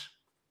happens.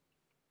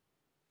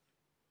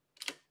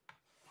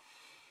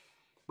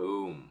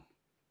 Boom.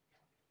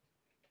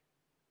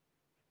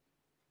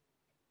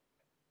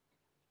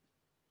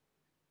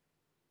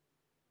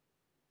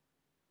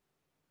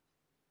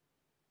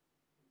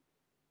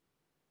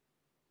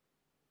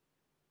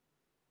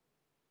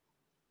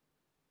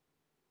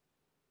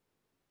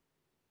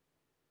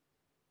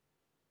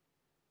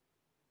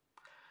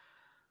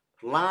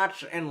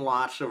 Lots and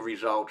lots of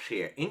results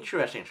here.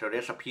 Interesting. So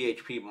there's a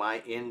PHP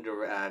my in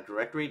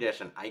directory.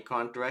 There's an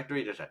icon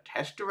directory. There's a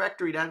test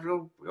directory. That's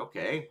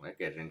okay. That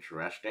gets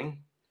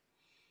interesting.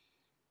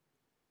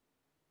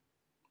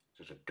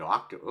 There's a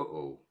doc.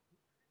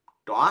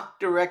 Doc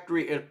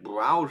directory is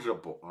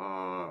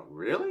browsable.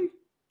 Really?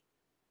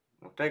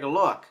 We'll take a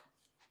look.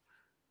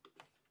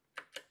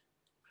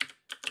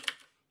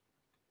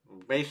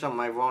 Based on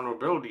my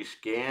vulnerability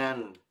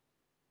scan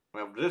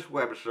of this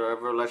web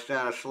server, let's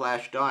add a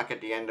 /doc at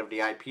the end of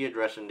the IP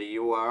address in the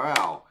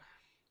URL.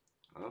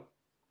 Huh?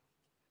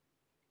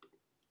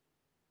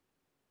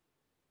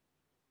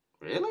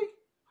 Really?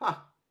 Huh.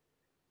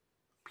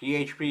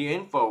 PHP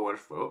info was,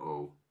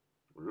 was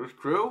this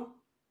true?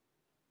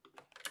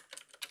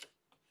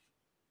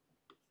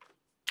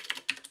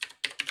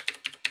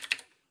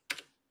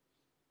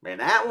 Man,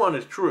 that one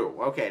is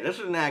true. Okay, this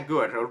is not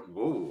good.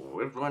 Ooh,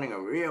 it's running a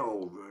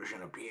real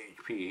version of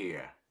PHP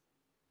here.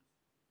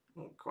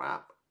 Oh,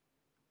 crap.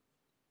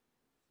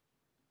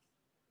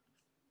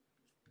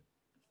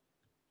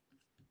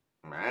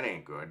 That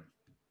ain't good.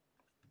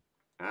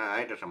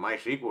 Alright, there's a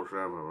MySQL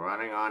server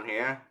running on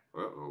here.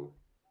 Uh-oh.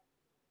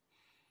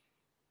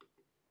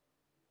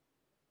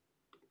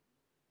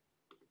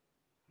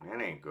 That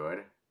ain't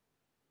good.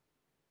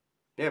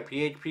 Yeah,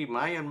 PHP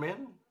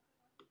myadmin?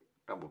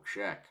 Double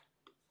check.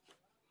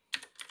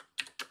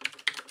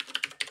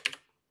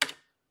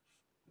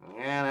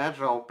 Yeah, that's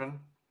open.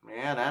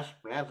 Yeah, that's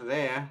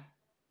there.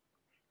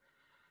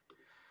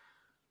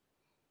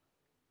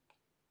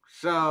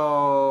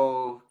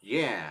 So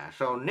yeah,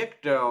 so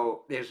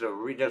Nikto is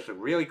just a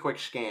really quick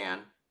scan.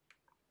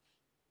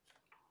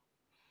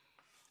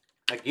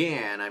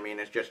 Again, I mean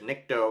it's just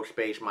Nikto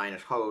space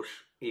minus host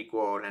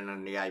equal and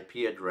then the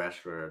IP address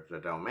for the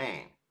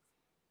domain.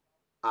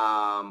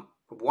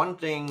 One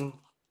thing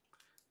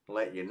to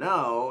let you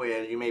know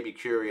is you may be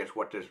curious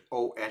what this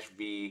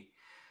OSVDB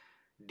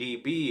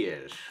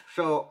is.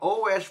 So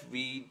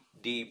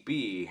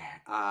OSVDB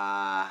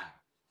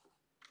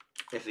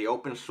is the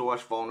open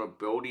source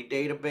vulnerability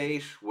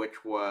database,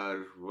 which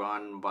was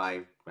run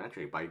by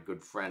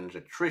good friends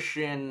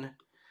Attrition,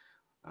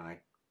 a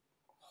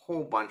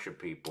whole bunch of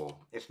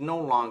people. It's no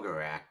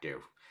longer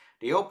active.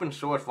 The open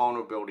source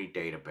vulnerability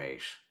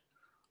database.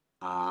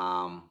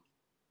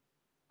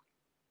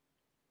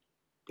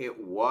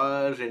 It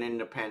was an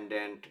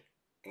independent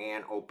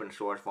and open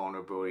source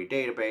vulnerability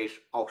database,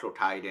 also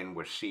tied in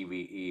with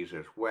CVEs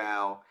as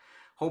well.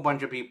 Whole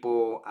bunch of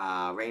people,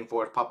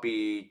 Rainforest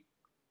Puppy,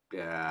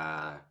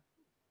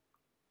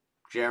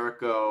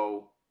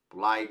 Jericho,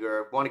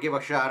 Liger. Want to give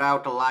a shout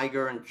out to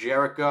Liger and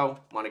Jericho.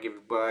 Want to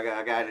give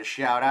guys a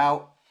shout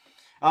out.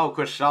 Oh,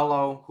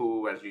 Crisello,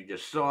 who, as you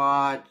just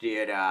saw,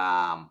 did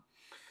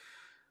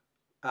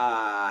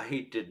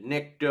he did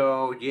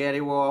Nikto. Yeah,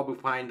 they were all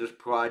behind this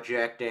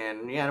project,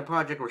 and yeah, the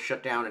project was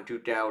shut down in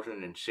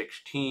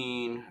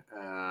 2016.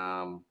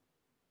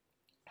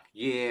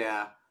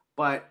 Yeah,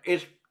 but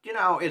it's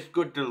it's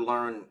good to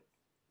learn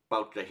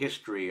about the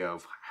history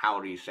of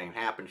how these things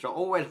happen. So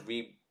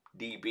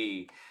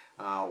OSVDB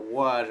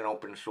was an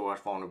open source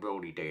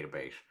vulnerability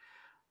database.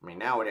 I mean,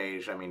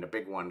 nowadays, I mean, the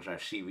big ones are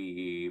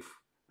CVE,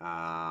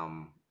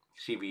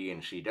 CVE,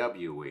 and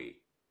CWE.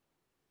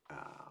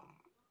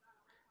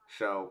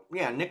 So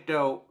yeah,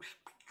 Nikto,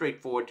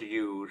 straightforward to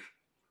use.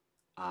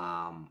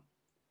 Found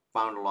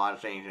a lot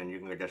of things, and you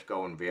can just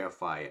go and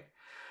verify it.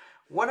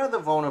 What other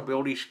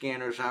vulnerability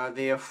scanners are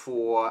there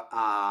for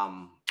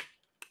on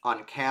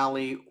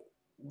Kali?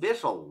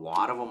 There's a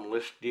lot of them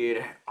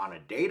listed on a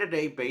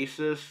day-to-day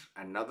basis.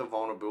 Another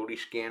vulnerability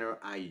scanner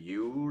I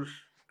use.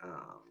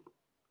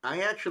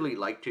 I actually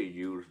like to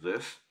use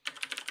this.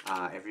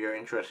 If you're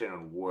interested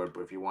in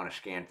if you want to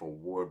scan for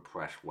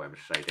WordPress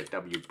website, the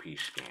WP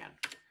Scan.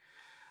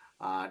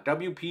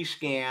 WP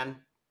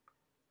Scan.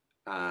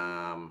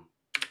 Yeah,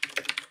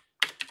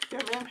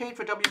 man paid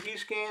for WP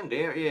Scan.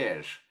 There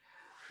is.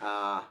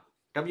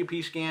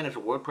 WP Scan is a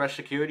WordPress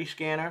security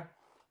scanner.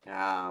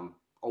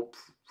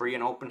 Free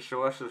and open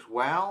source as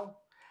well.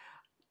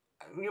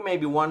 You may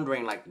be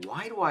wondering, like,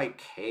 why do I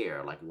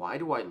care? Like, why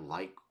do I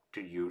like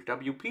to use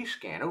WP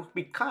Scan? It's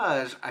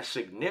because a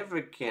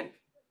significant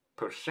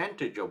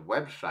percentage of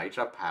websites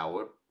are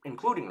powered,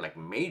 including like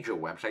major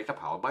websites, are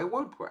powered by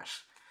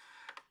WordPress.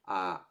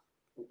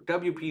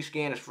 WP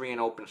Scan is free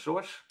and open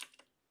source.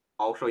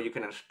 Also, you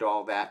can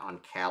install that on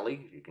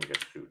Kali. You can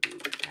just do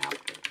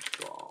apt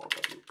install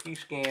WP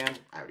Scan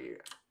out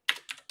here.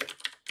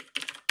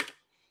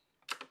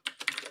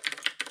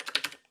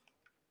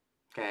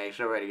 Okay, it's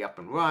already up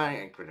and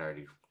running. It's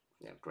already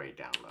great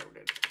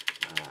downloaded.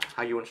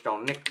 How you install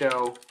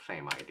Nikto?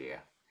 Same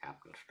idea.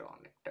 Apt install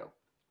Nikto.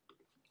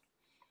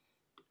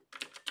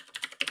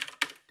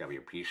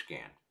 WP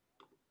Scan.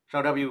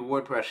 So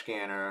WordPress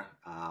Scanner,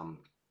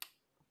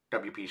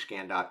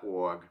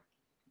 WPScan.org.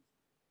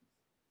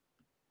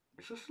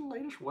 Is this the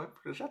latest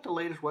is that the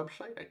latest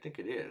website? I think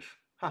it is.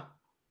 Huh, I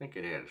think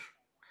it is.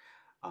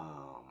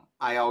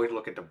 I always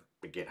look at the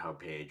GitHub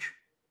page.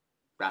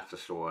 That's the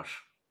source.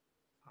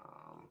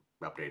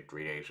 Updated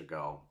 3 days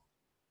ago.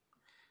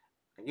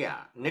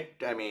 yeah,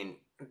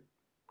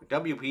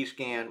 WP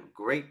Scan,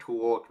 great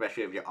tool,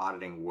 especially if you're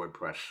auditing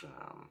WordPress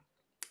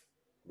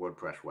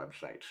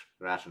websites.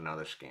 That's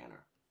another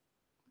scanner.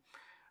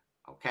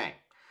 Okay,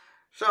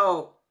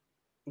 so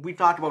we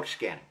talked about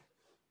scanning.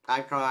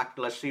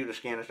 Let's see the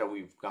scanners that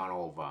we've gone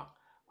over.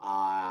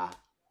 Uh,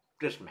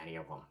 there's many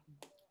of them.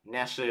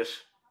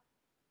 Nessus,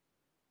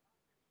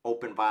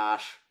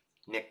 OpenVAS,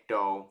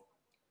 Nikto,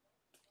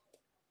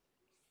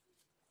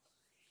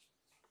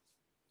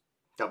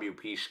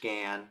 WP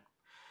Scan.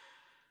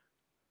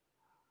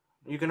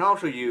 You can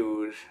also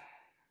use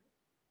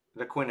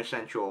the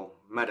quintessential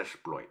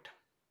Metasploit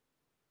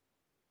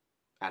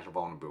as a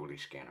vulnerability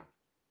scanner.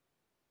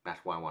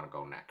 That's where I want to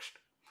go next.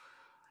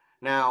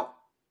 Now,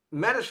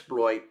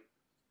 Metasploit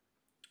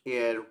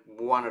is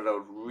one of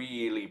those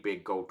really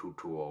big go-to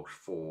tools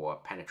for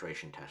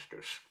penetration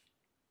testers.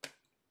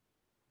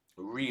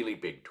 Really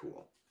big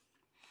tool.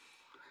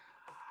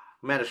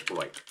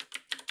 Metasploit.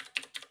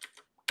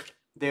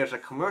 There's a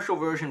commercial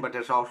version, but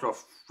there's also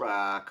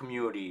a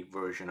community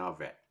version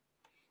of it.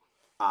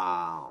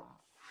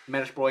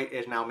 Metasploit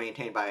is now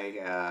maintained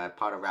by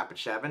part of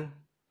Rapid7.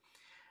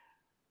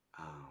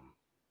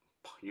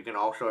 You can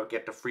also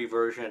get the free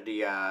version,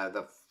 the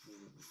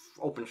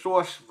open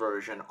source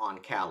version on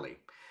Kali.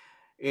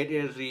 It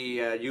is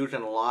used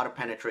in a lot of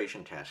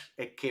penetration tests.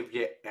 It gives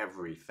you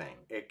everything.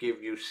 It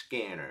gives you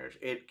scanners.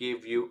 It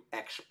gives you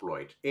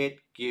exploits. It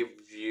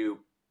gives you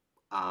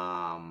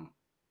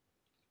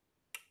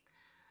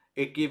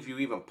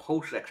even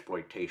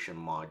post-exploitation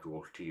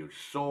modules to use.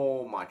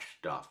 So much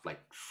stuff,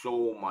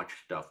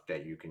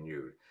 that you can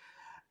use.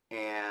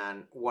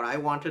 And what I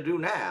want to do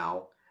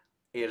now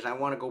is I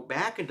want to go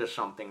back into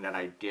something that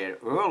I did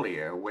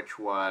earlier, which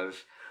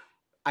was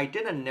I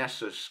did a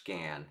Nessus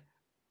scan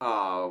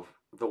of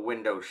the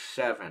Windows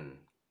 7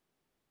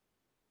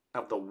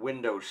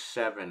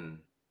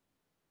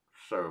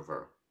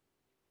 server.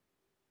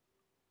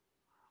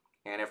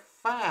 And it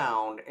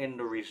found in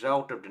the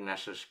result of the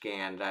Nessus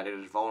scan that it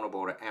is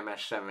vulnerable to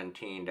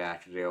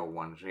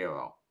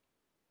MS17-010.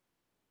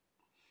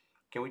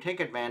 Can we take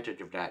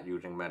advantage of that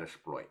using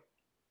Metasploit?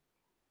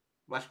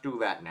 Let's do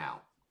that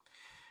now.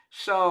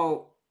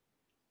 So,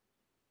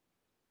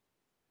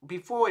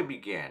 before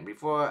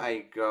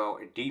I go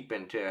deep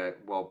into,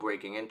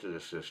 breaking into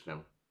the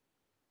system,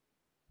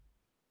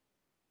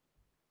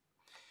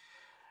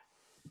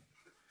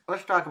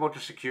 let's talk about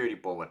the security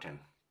bulletin.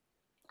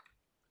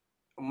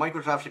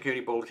 Microsoft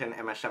Security Bulletin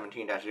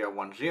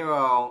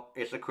MS17-010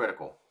 is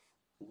critical.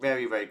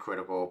 Very, very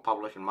critical.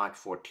 Published in March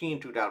 14,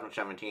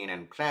 2017,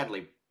 and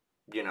sadly,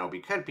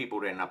 because people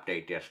didn't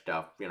update their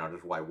stuff, this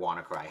is why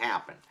WannaCry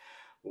happened.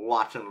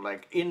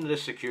 In the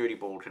security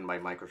bulletin by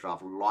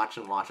Microsoft, lots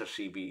and lots of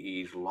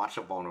CVEs, lots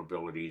of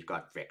vulnerabilities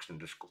got fixed,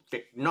 and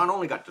not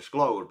only got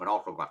disclosed, but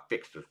also got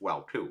fixed as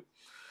well, too.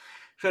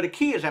 So the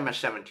key is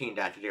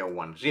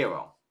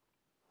MS17-010.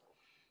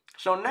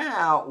 So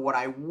now, what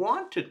I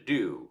want to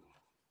do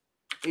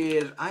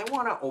is I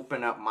want to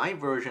open up my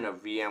version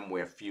of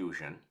VMware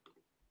Fusion.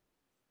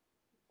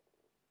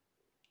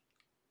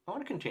 I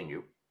want to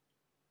continue.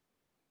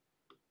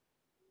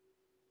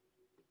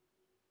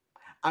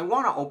 I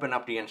want to open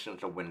up the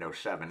instance of Windows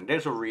 7.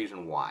 There's a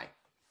reason why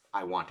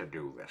I want to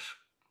do this.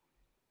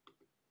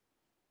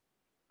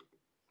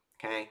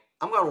 Okay,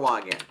 I'm going to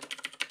log in.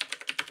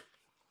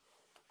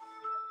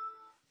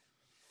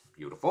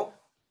 Beautiful.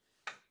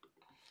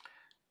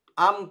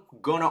 I'm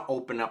going to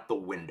open up the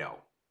window.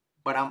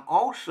 But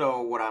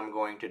what I'm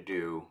going to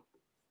do,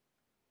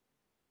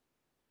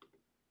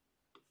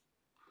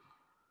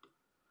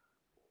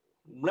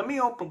 let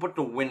me put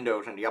the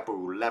windows in the upper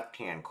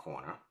left-hand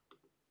corner.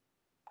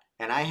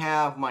 And I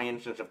have my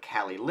instance of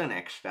Kali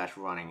Linux that's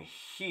running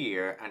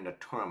here and the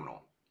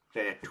terminal.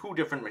 There are two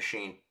different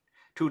machines,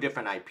 two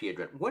different IP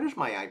addresses. What is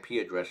my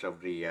IP address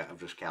of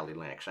this Kali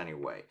Linux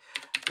anyway?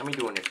 Let me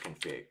do an if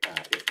config.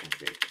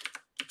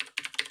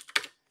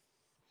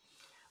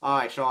 All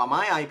right, so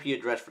my IP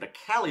address for the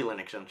Kali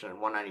Linux instance is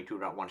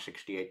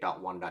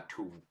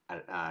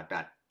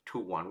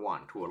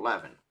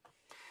 192.168.1.211.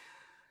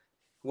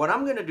 What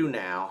I'm going to do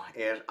now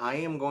is I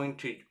am going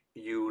to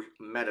use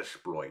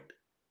Metasploit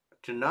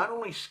to not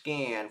only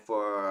scan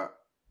for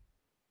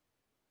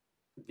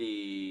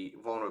the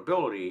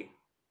vulnerability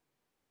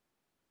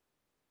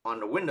on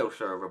the Windows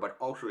server, but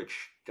also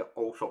to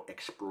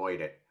exploit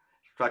it.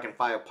 So I can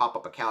pop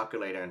up a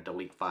calculator and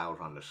delete files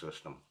on the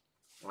system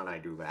when I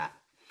do that.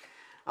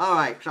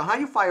 Alright, so how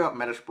you fire up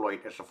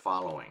Metasploit is the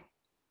following.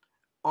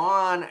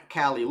 On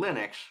Kali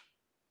Linux,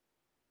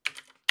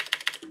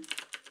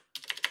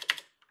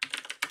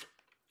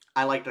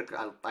 I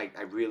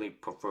really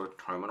prefer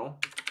terminal.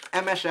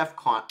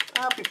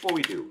 before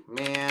we do,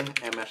 man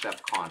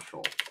MSF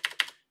console.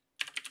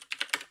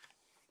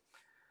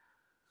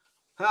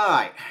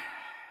 Alright,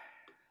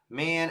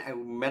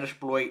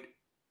 Metasploit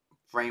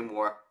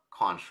framework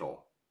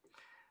console.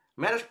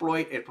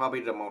 Metasploit is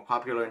probably the most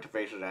popular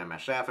interface of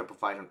MSF. It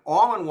provides an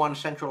all-in-one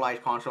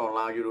centralized console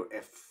allowing you to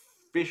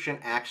efficient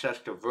access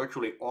to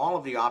virtually all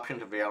of the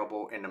options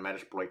available in the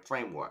Metasploit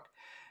framework.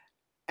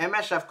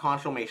 MSF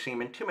console may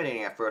seem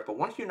intimidating at first, but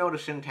once you know the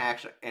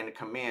syntax and the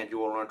command, you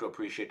will learn to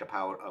appreciate the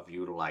power of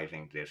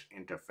utilizing this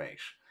interface.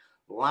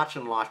 Lots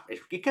and lots.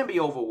 It can be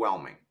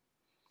overwhelming,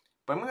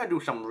 but I'm going to do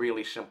some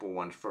really simple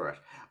ones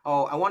first.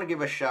 Oh, I want to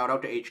give a shout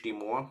out to H.D.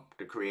 Moore,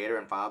 the creator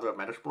and father of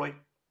Metasploit.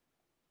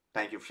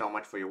 Thank you so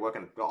much for your work,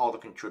 and all the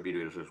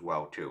contributors as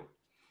well, too.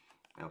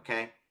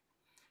 Okay?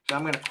 So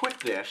I'm going to quit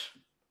this,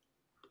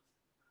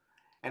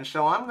 and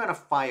so I'm going to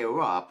fire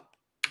up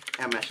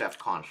MSF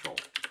console.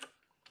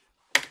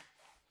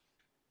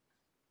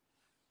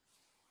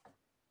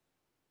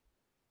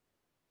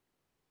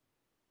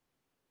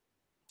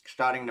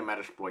 Starting the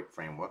Metasploit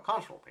framework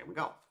console. Here we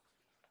go.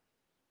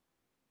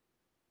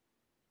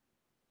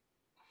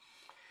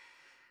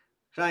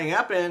 Signing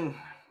up, and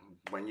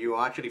when you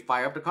actually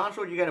fire up the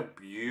console, you get a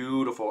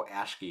beautiful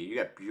ASCII. You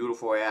get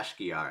beautiful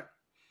ASCII art.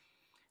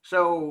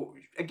 So,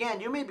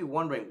 again, you may be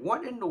wondering,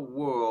 what in the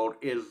world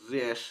is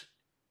this?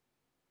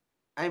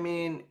 I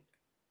mean,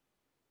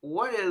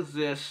 what is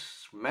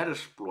this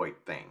Metasploit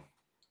thing?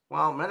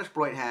 Well,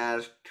 Metasploit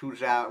has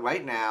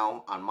right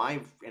now, on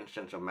my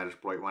instance of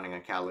Metasploit running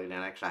on Kali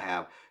Linux, I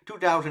have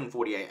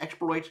 2,048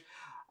 exploits,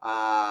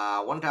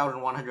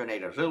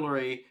 1,108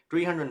 auxiliary,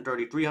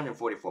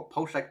 344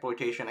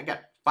 post-exploitation. I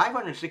got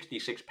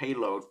 566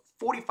 payload,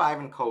 45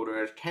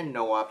 encoders, 10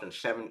 no-ops, and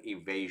 7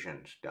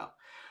 evasion stuff.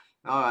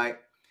 All right.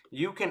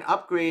 You can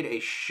upgrade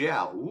a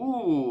shell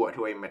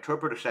to a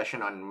interpreter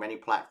session on many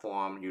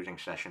platforms using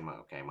session mode.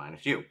 Okay,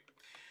 minus you.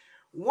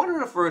 One of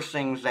the first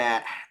things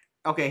that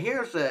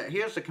here's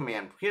the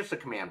command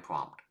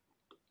prompt.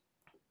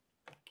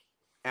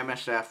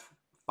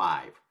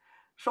 MSF5.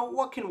 So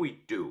what can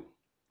we do?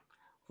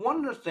 One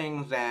of the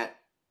things that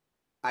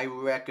I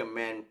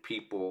recommend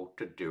people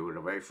to do, the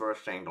very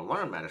first thing to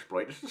learn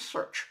Metasploit, is to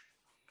search.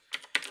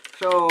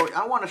 So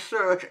I want to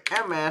search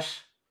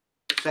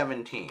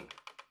MS17.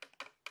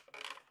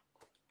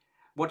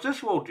 What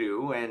this will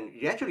do, and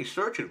you actually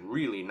search is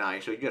really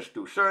nice, so you just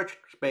do search,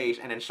 space,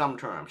 and then some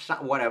terms,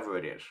 whatever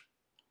it is.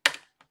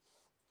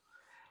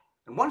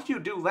 And once you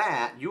do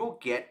that, you'll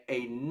get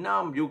a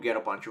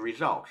bunch of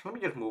results. Let me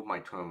just move my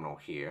terminal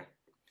here.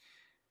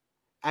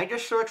 I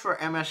just searched for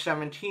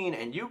MS17,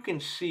 and you can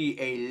see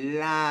a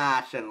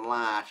lots and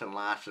lots and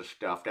lots of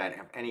stuff that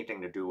have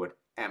anything to do with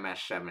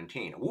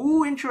MS17.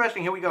 Ooh,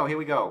 interesting. Here we go.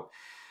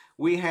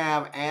 We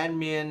have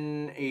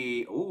admin,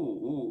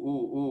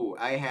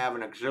 I have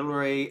an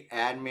auxiliary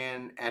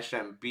admin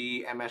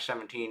SMB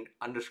MS17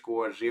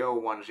 underscore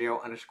 010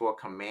 underscore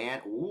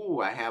command.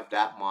 Ooh, I have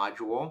that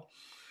module.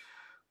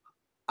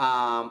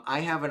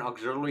 I have an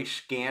auxiliary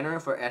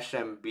scanner for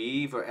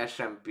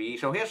SMB.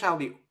 So here's how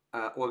the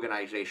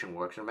organization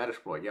works in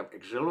Metasploit. You have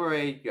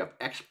auxiliary, you have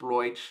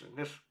exploits.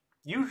 This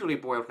usually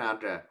boils down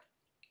to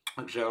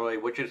auxiliary,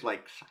 which is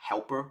like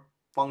helper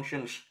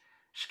functions,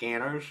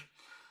 scanners,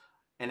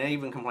 and then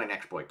even complain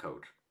exploit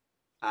codes,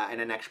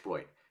 and an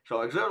exploit.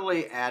 So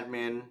auxiliary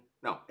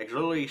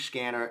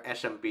scanner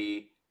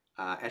SMB,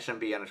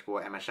 SMB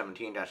underscore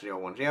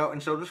MS17-010.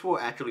 And so this will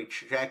actually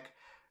check,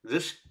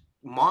 this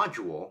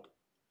module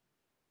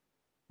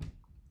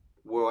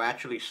will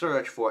actually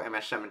search for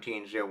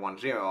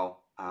MS17010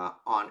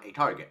 on a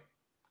target.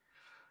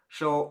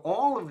 So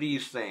all of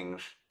these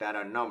things that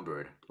are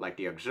numbered, like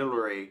the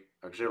auxiliary,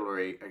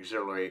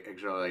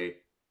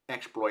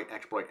 exploit,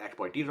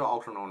 these are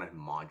also known as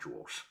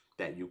modules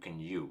that you can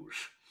use.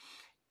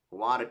 A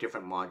lot of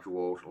different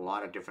modules, a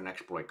lot of different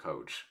exploit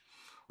codes.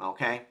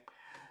 Okay?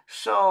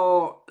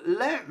 So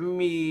let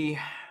me,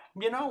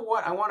 you know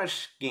what? I want to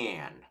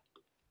scan.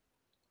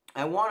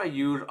 I want to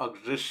use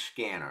this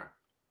scanner.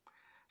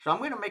 So I'm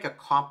going to make a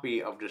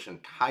copy of this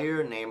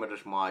entire name of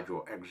this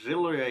module,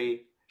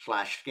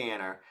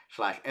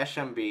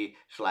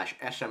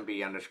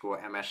 auxiliary/scanner/SMB/SMB underscore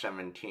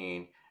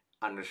MS17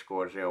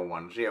 underscore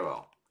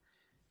 010.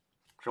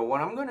 So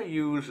what I'm going to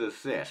use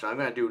is this. So I'm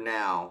going to do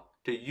now,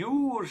 to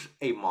use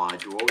a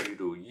module, you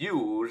do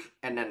use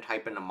and then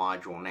type in the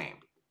module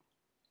name.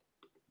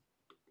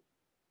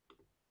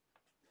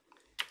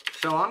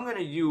 So I'm going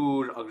to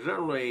use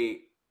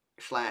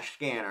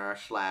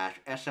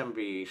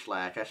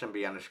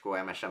auxiliary/scanner/SMB/SMB underscore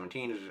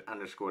MS17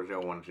 underscore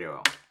 010.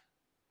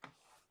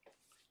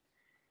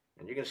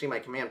 And you can see my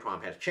command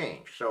prompt has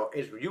changed. So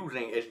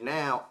it's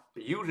now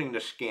using the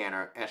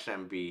scanner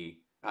SMB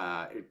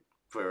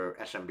for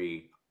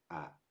SMB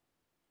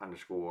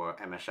underscore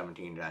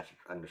MS17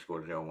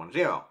 underscore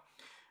 010.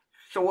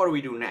 So what do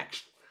we do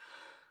next?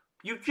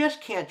 You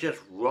just can't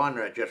just run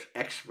or just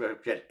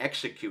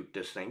execute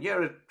this thing. You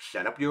have to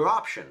set up your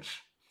options.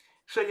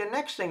 So your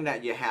next thing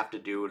that you have to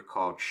do is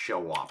called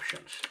show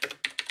options.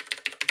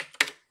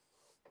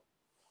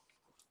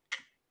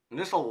 And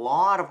there's a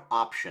lot of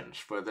options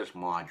for this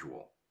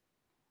module.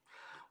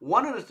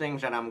 One of the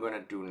things that I'm going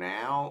to do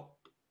now,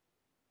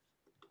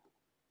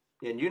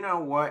 and you know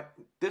what?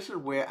 This is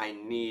where I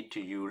need to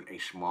use a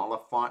smaller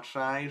font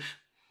size,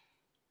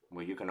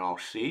 where you can all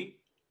see.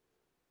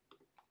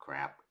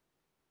 Crap.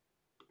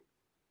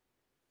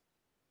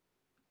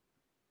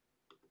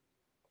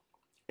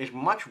 It's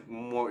much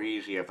more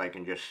easier if I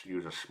can just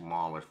use a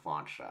smaller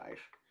font size.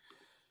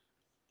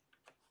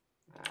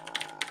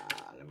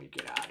 Let me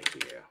get out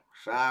of here.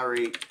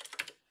 Sorry.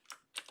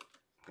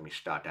 Let me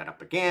start that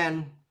up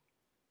again.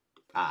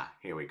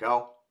 Here we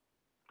go.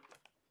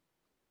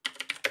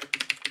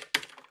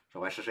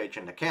 So SSH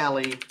into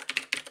Kali,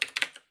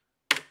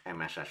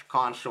 MSS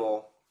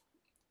console.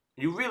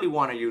 You really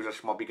want to use a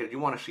small because you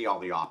want to see all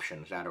the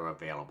options that are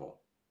available.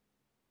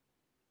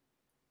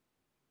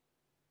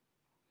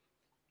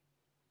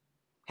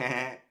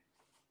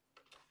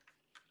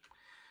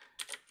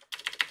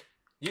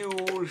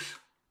 Use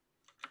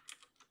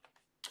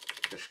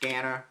the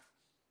scanner.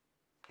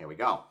 Here we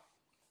go.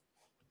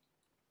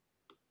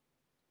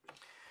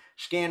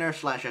 Scanner /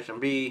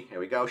 SMB. Here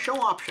we go. Show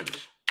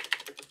options.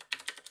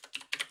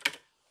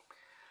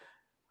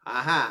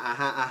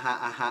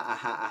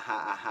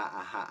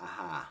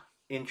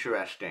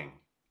 Interesting.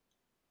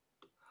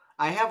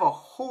 I have a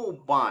whole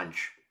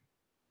bunch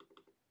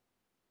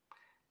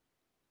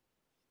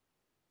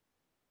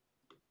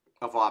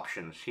of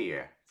options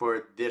here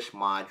for this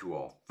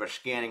module for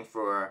scanning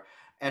for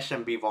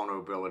SMB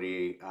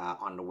vulnerability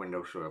on the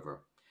Windows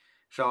server.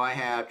 So I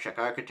have check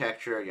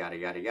architecture, yada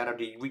yada yada.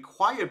 The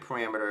required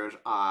parameters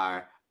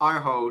are our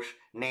host,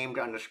 named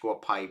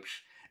 _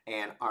 pipes,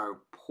 and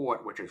our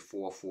port, which is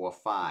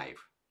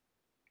 445.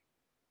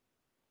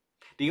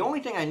 The only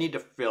thing I need to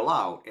fill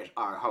out is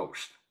our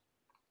host.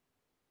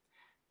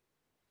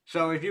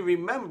 So if you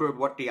remember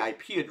what the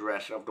IP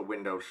address of the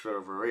Windows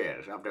server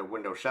is, of the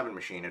Windows 7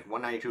 machine, is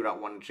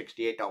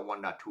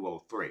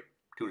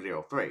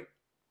 192.168.1.203.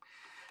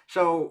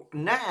 So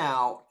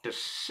now to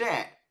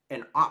set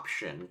an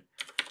option,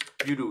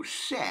 you do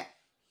set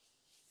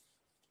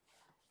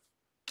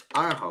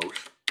our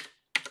host,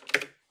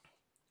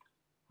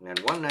 and then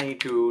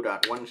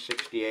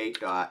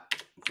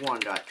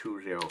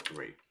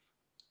 192.168.1.203.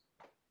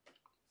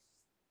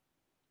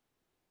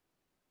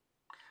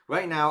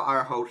 Right now,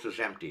 our host is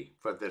empty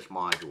for this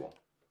module.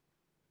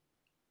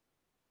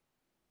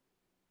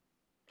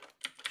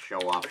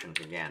 Show options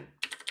again.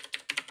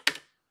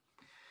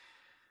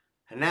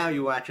 And now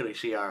you actually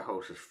see our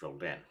host is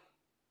filled in.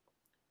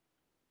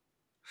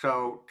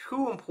 So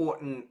two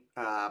important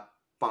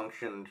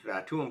functions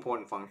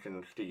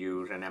to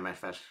use in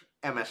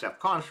MSF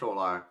console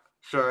are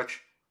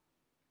search,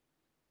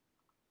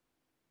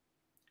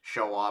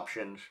 show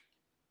options,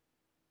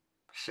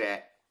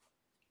 set,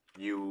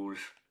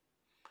 use.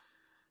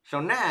 So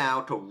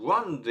now to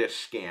run this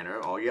scanner,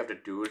 all you have to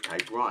do is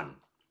type run.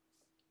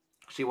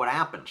 See what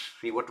happens.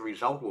 See what the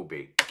result will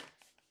be.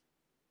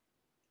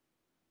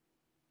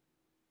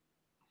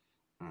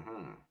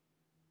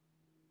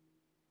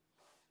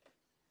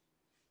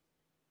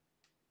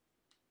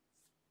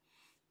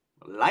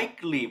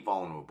 Likely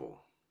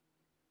vulnerable.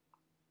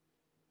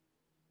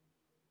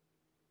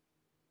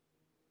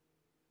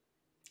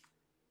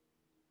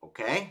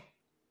 Okay.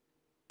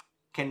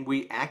 Can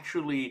we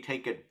actually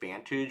take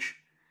advantage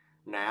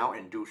now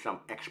and do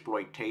some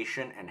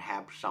exploitation and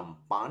have some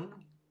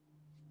fun?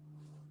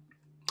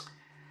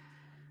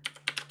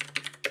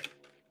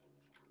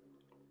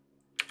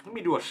 Let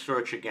me do a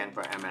search again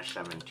for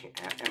MS17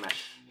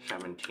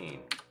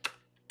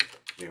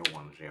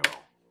 010.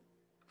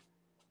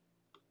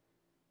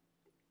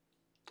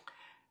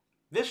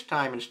 This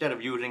time, instead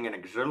of using an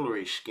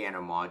auxiliary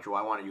scanner module,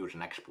 I want to use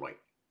an exploit.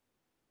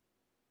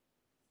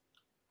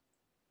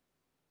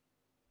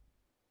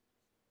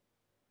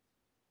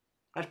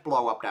 Let's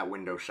blow up that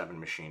Windows 7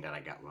 machine that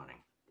I got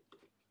running.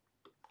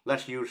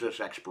 Let's use this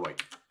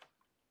exploit.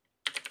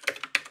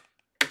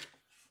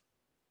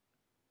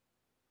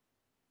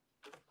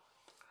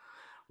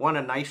 One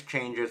of the nice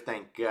changes,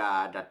 thank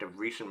God, that the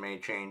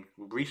recently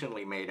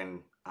made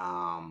in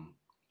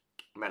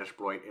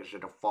Metasploit is the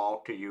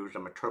default to use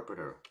an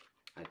interpreter.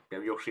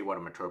 You'll see what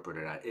an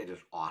interpreter is. It is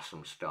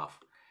awesome stuff.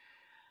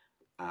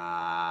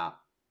 Okay,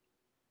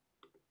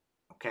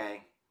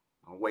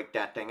 I'll wake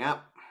that thing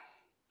up.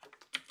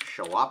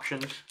 Show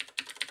options.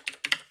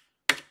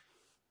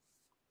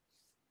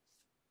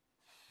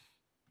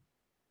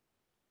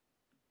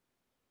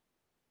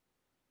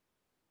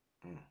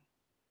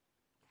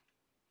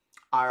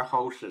 Our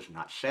host is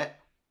not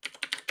set.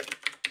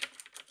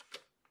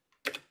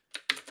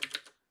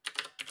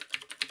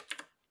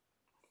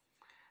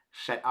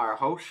 Set our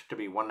host to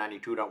be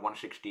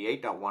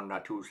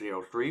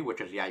 192.168.1.203,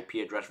 which is the IP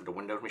address of the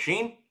Windows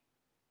machine.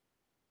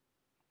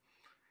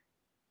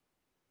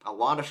 A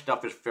lot of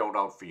stuff is filled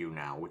out for you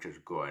now, which is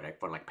good. I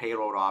put like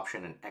payload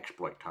option and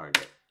exploit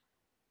target.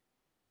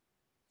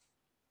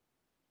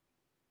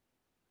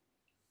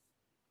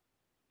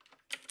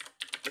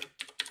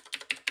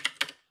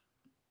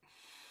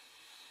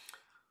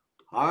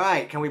 All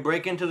right, can we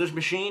break into this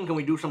machine? Can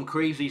we do some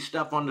crazy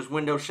stuff on this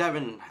Windows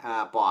 7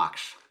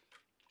 box?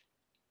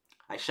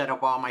 I set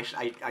up all my,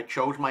 I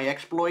chose my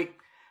exploit.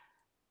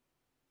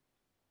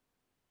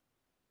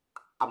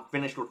 I'm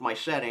finished with my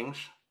settings.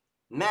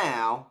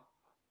 Now,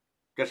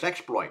 just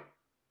exploit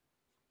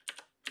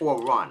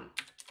or run.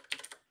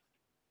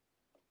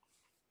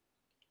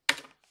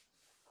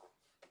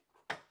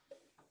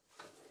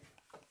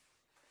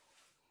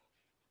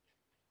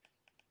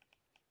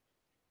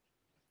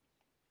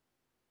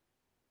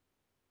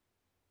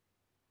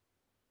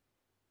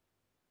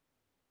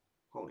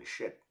 Holy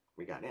shit,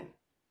 we got in.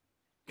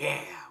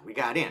 Yeah, we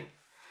got in.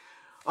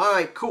 All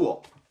right,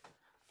 cool.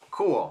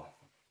 Cool.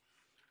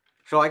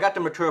 So I got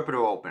the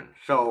interpreter open.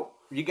 So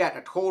you got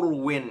a total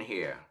win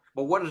here.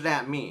 But what does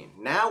that mean?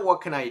 Now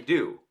what can I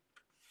do?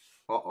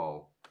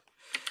 Uh-oh.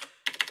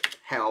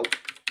 Help.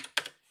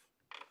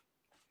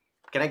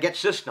 Can I get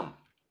system?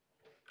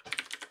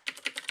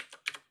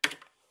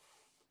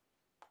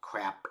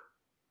 Crap.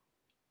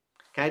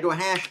 Can I do a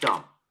hash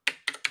dump?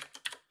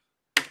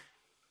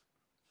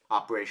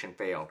 Operation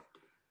failed.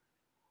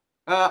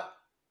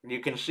 You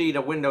can see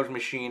the Windows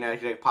machine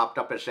as it popped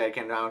up and said,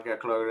 can now get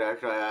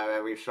closed,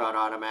 restart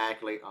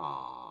automatically.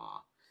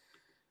 Aww.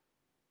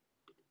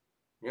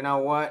 You know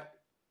what?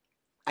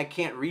 I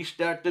can't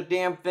restart the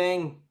damn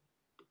thing.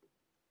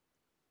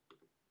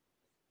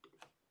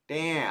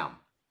 Damn.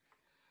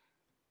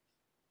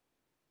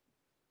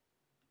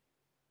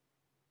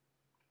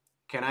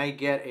 Can I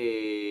get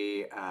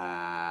a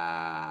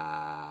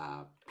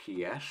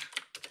PS?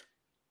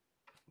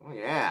 Oh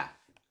yeah.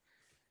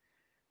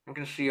 I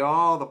can see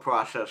all the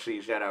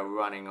processes that are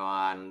running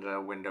on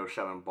the Windows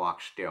 7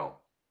 box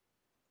still.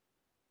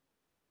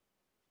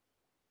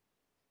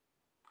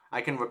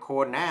 I can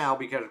record now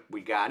because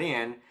we got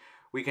in.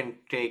 We can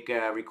take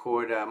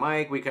record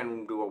mic. We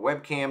can do a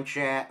webcam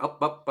chat.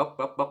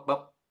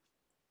 Up.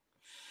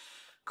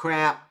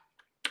 Crap.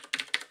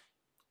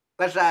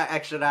 Let's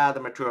exit out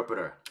of the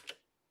interpreter.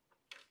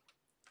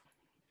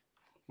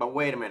 But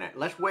wait a minute.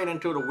 Let's wait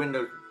until the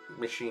Windows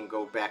machine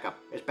goes back up.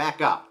 It's back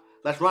up.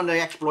 Let's run the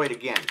exploit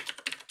again.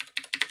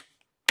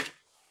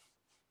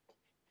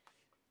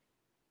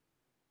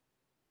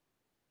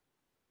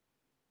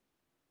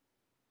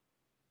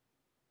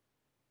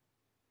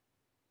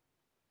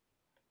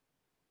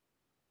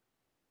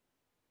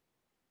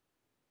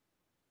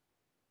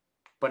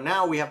 But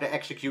now we have to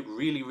execute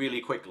really, really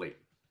quickly.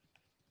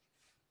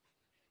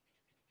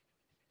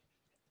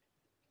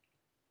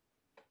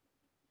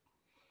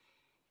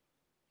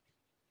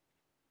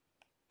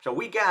 So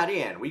we got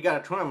in. We got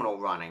a terminal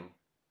running.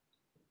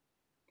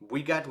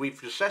 We've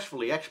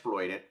successfully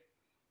exploited.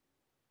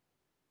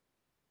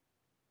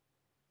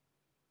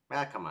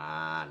 Ah, come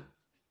on.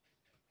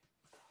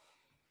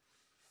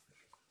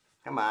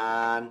 Come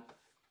on.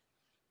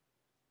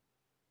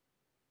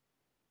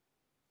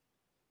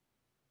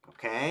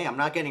 Okay, I'm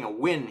not getting a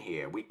win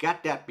here. We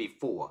got that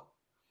before.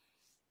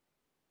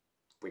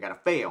 We got to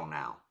fail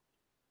now.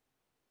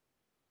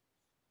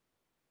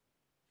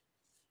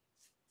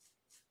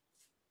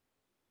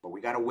 But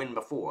we got to win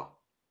before.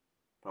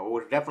 So it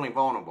was definitely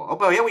vulnerable. Oh,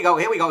 but here we go.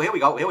 We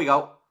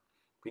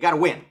got to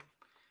win.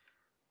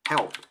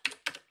 Help.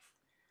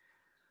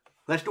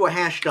 Let's do a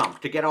hash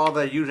dump to get all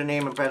the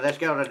username and let's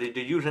get all the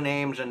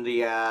usernames and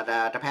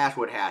the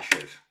password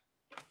hashes.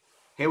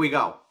 Here we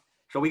go.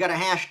 So we got a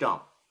hash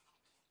dump.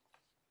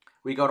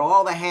 We got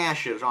all the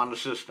hashes on the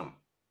system.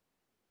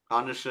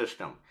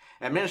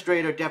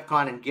 Administrator,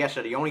 DEFCON, and guest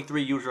are the only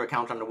 3 user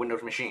accounts on the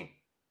Windows machine.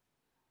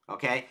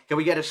 Okay? Can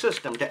we get a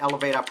system to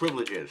elevate our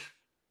privileges?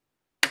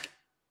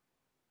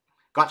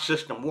 Got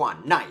system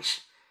 1.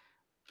 Nice.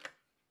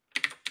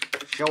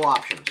 Show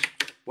options.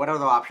 What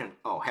other option?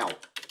 Oh,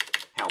 help.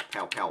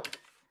 Help.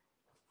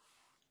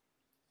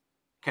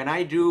 Can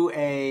I do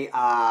a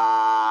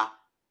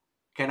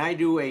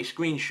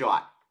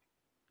screenshot?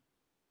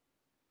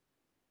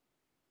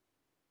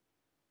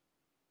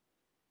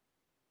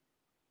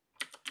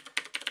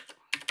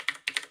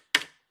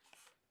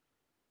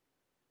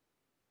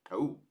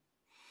 Oh.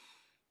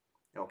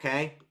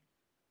 Okay.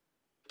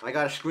 I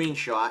got a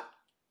screenshot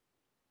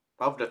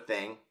of the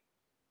thing.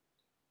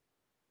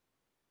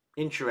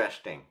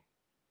 Interesting.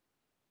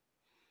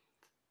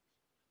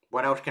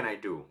 What else can I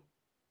do?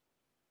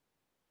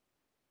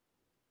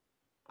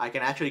 I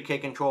can actually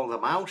take control of the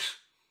mouse.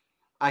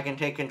 I can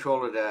take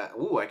control of the...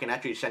 Ooh, I can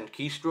actually send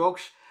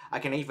keystrokes. I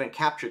can even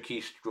capture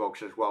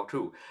keystrokes as well,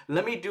 too.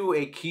 Let me do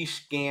a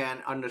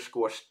keyscan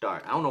 _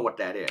 start. I don't know what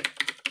that is.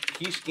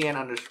 Keyscan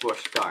 _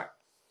 start.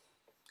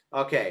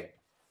 Okay.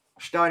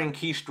 Starting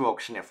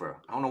keystroke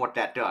sniffer. I don't know what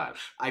that does.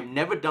 I've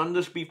never done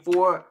this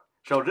before,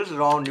 so this is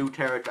all new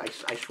territory.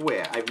 I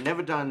swear. I've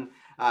never done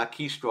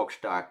keystroke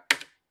start.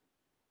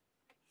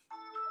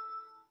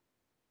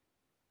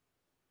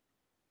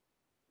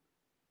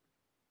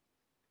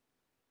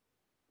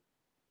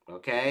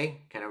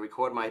 Okay, can I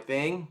record my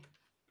thing?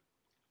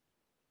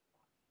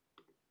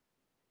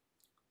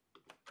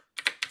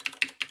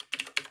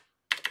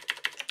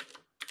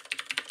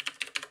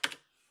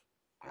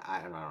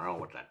 I don't know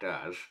what that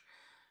does.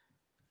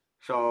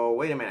 So,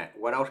 wait a minute.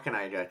 What else can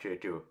I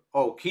do?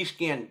 Oh,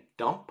 keyscan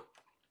dump?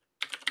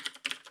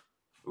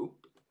 Ooh.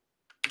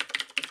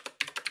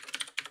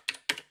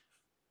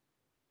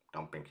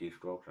 Dumping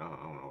keystrokes? I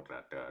don't know what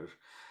that does.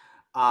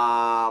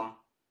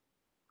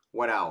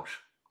 What else?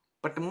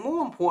 But the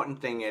more important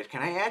thing is,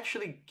 can I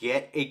actually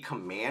get a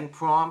command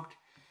prompt?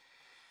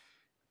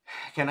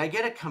 Can I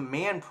get a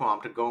command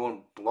prompt to go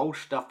and blow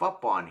stuff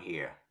up on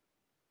here?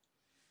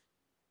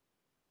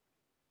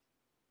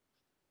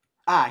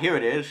 Ah, here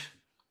it is.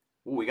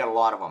 Ooh, we got a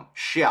lot of them.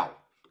 Shell.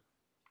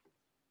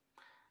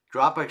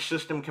 Drop a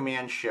system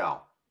command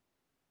shell.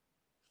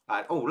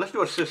 Oh, let's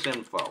do a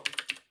sysinfo.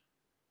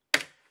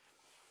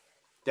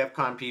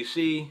 DEFCON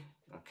PC,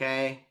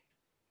 okay.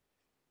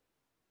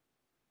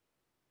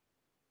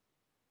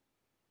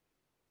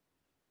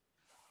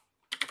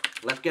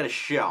 Let's get a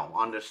shell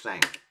on this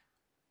thing.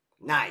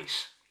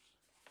 Nice.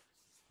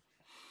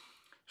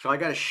 So I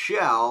got a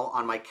shell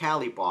on my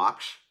Kali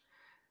box.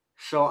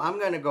 So I'm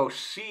going to go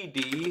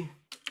cd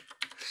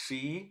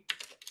c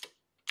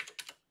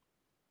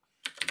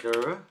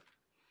dir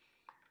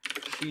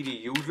cd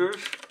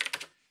users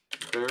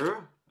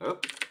dir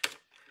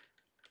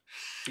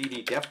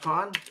cd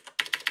defcon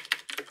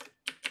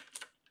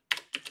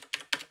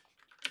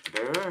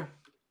dir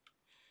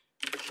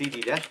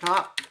cd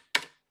desktop.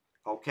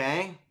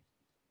 Okay,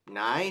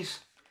 nice.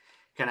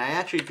 Can I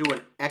actually do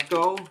an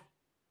echo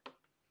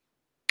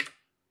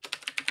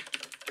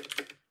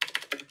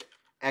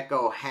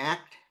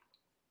hacked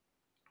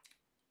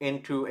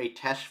into a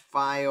test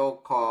file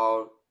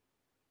called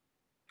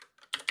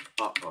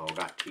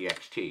got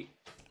txt.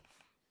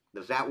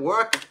 Does that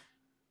work?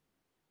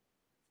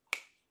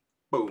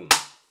 Boom.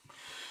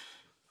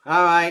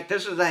 All right,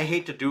 this is, I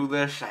hate to do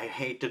this,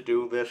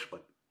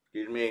 but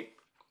excuse me.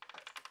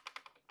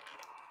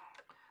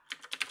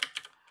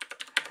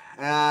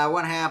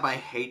 What happened? I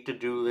hate to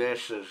do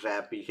this is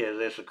that because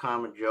it's a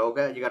common joke.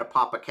 You got to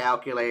pop a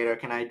calculator.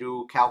 Can I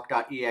do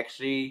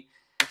calc.exe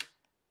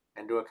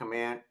and do a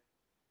command?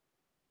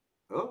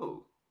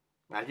 Oh,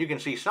 as you can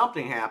see,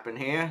 something happened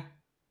here.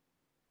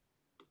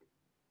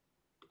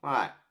 All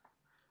right,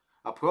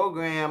 a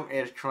program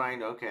is trying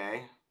to,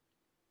 okay.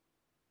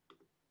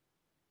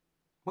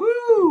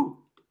 Woo!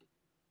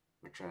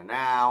 Return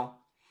now.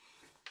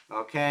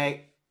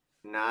 Okay,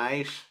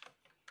 nice.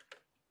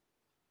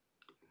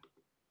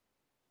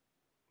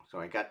 So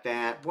I got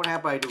that. What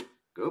happened? I do?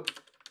 Oops.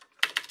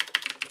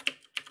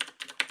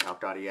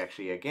 Calc.exe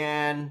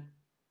again.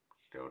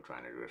 Still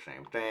trying to do the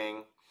same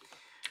thing.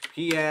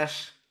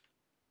 PS.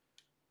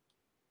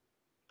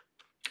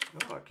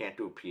 Oh, I can't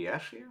do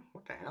PS here?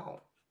 What the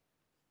hell?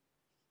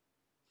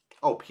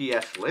 Oh,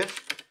 PS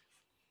list.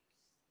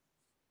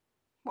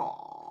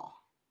 Aww.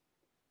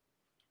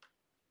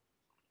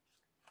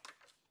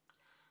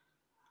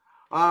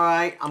 All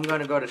right, I'm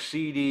going to go to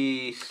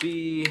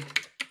CDC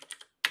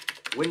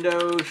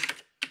Windows.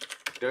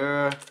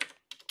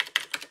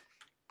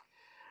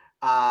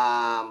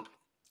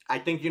 I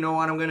think you know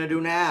what I'm going to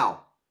do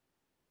now.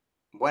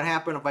 What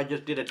happened if I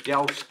just did a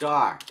del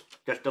star?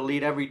 Just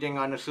delete everything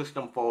on the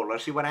system folder.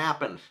 Let's see what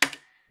happens.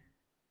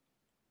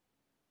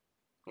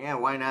 Yeah,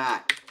 why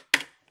not?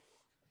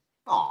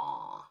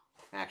 Aww.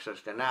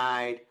 Access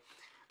denied.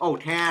 Oh,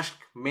 task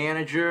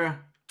manager.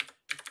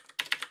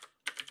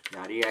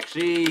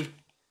 .exe.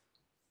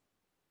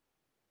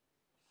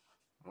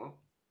 Oh.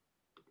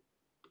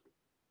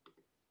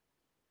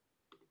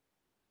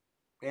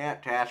 Yeah,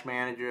 task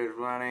manager is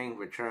running.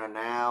 Return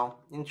now.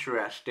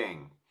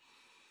 Interesting.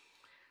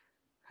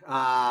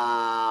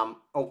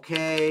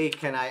 Okay,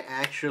 can I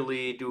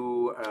actually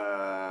do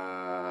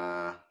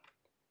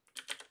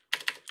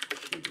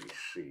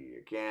CDC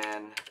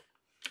again?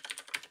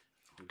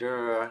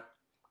 There's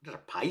a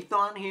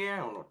Python here? I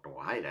don't know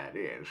why that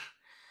is.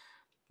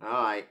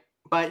 Alright,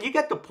 but you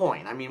get the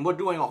point. I mean, we're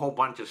doing a whole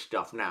bunch of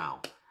stuff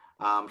now.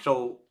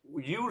 So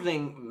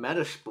using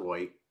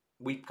Metasploit,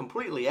 we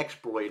completely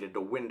exploited the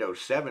Windows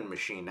 7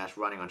 machine that's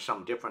running on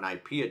some different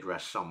IP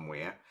address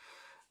somewhere.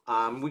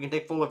 We can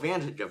take full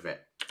advantage of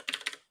it.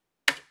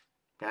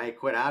 Can I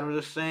quit out of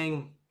this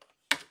thing?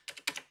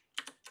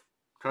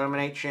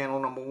 Terminate channel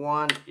number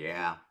 1?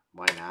 Yeah,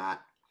 why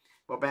not?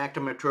 Go back to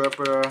my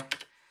interpreter.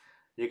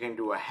 You can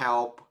do a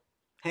help.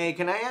 Hey,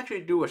 can I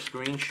actually do a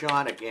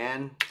screenshot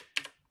again?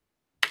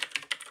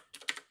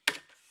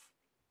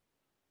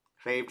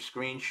 Saved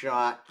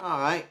screenshot.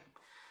 Alright.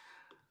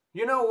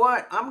 You know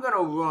what? I'm going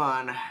to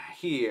run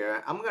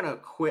here. I'm going to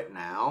quit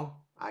now.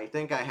 I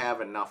think I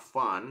have enough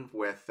fun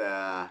with...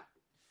 I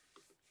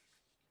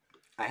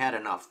had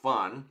enough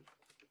fun.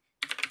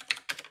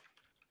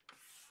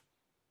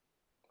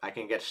 I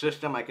can get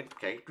system. I can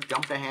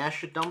dump the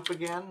hash to dump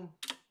again.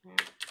 Yeah.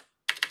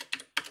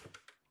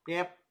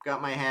 Yep,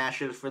 got my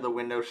hashes for the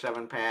Windows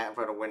 7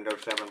 for the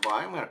Windows 7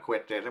 bar. I'm going to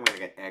quit this. I'm going to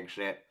get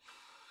exit.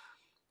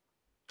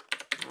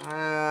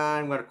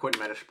 I'm going to quit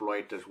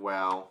Metasploit as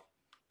well.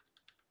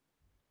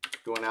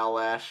 Do an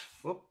ls.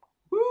 Whoop.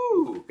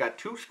 Woo! Got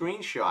 2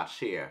 screenshots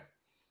here.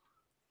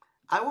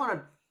 I want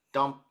to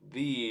dump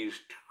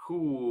these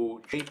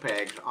 2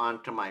 JPEGs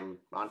onto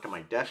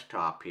my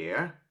desktop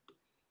here.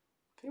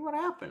 See what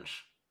happens.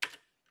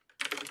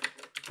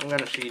 I'm going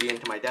to CD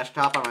into my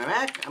desktop on my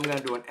Mac. I'm going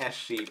to do an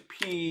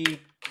scp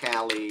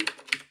kali.jpg.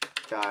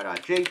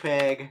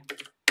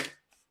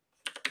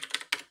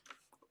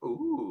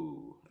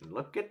 Ooh,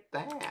 look at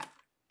that.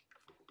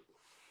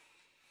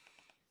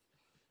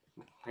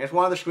 Here's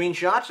one of the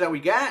screenshots that we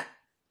got.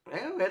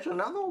 And there's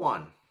another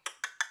one.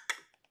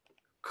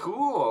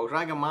 Cool, so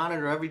I can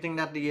monitor everything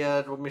that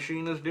the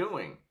machine is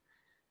doing.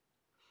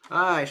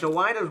 Alright, so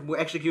why does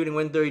executing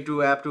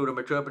Win32 app to the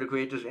interpreter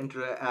create this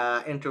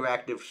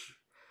interactive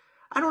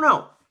I don't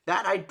know.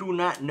 That I do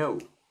not know.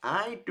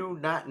 I do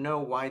not know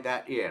why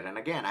that is. And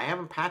again, I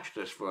haven't patched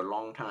this for a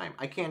long time.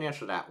 I can't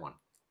answer that one.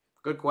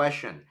 Good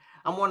question.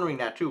 I'm wondering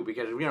that too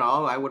because,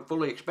 I would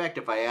fully expect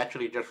if I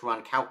actually just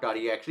run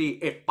calc.exe,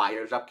 it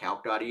fires up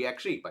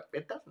calc.exe, but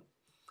it doesn't.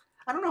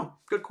 I don't know.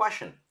 Good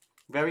question.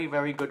 Very,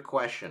 very good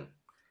question.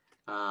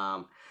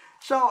 Um,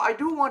 so I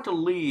do want to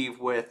leave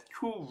with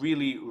two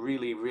really,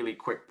 really, really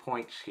quick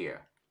points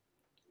here.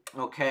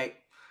 Okay.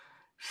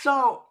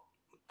 So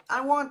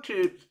I want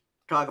to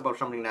talk about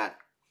something that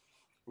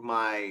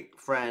my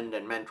friend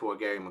and mentor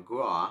Gary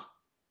McGraw.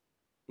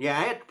 Yeah,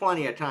 I had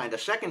plenty of time. The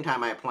second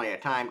time I had plenty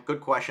of time.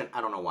 Good question.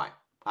 I don't know why.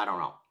 I don't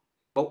know.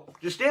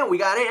 But just still, we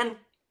got in.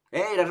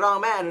 Hey, that's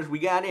all that matters. We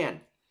got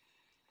in.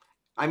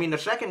 I mean, the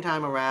second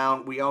time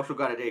around, we also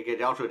got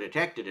it. Also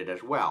detected it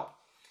as well.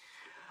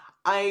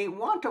 I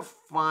want to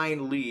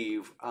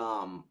leave.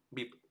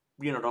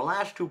 The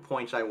last 2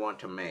 points I want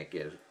to make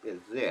is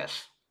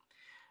this.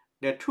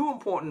 There are two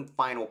important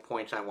final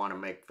points I want to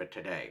make for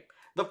today.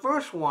 The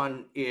first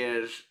one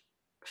is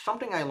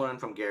something I learned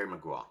from Gary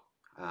McGraw,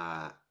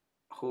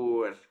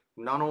 who is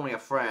not only a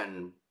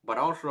friend, but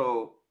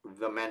also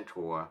the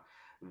mentor,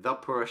 the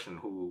person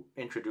who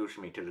introduced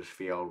me to this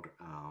field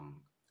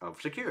of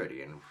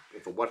security. And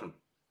if it wasn't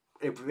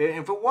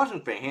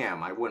for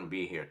him, I wouldn't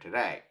be here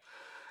today.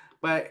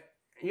 But,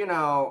 he's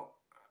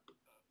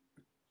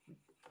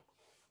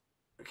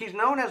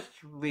known as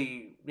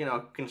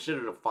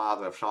considered a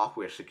father of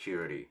software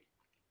security.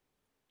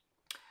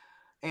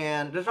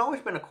 And there's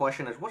always been a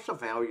question is, what's the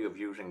value of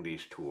using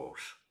these tools?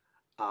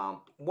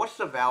 What's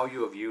the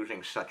value of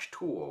using such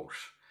tools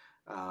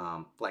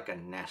like a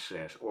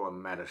Nessus or a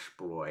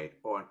Metasploit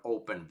or an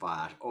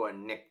OpenVAS or a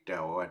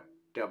NICTO or a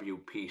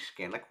WP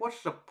scan? Like,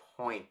 what's the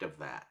point of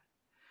that?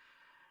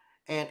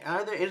 And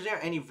is there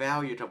any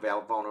value to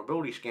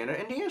vulnerability scanner?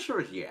 And the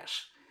answer is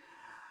yes.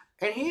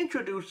 And he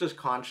introduced this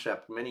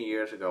concept many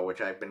years ago,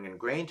 which I've been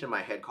ingrained in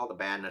my head, called the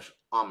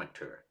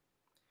Badness-O-Meter.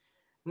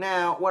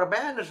 Now, what a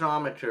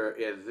Badness-O-Meter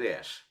is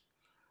this.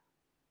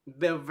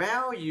 The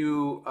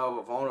value of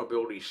a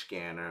vulnerability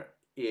scanner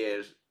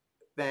is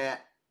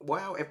that,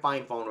 well, it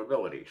finds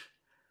vulnerabilities.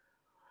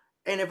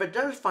 And if it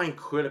does find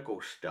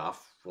critical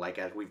stuff, like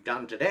as we've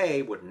done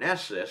today with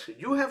Nessus,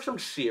 you have some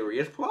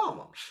serious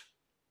problems.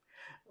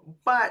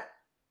 But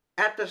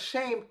at the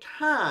same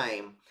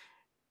time,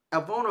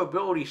 a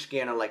vulnerability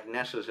scanner like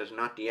Nessus is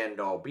not the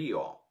end-all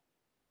be-all.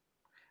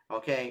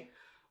 Okay?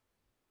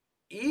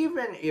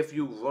 Even if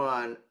you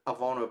run a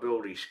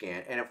vulnerability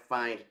scan and it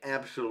finds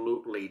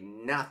absolutely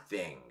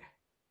nothing,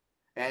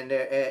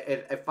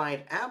 it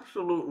finds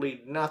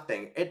absolutely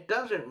nothing, it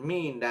doesn't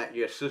mean that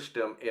your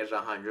system is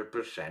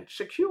 100%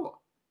 secure.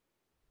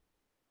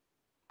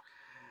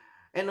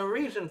 And the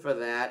reason for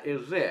that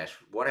is this.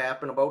 What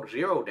happened about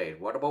 0 days?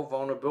 What about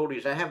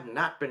vulnerabilities that have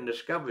not been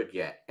discovered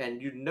yet?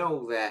 And you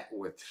know that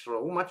with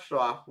so much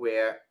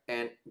software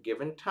and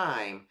given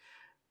time,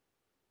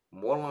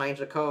 more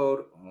lines of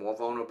code, more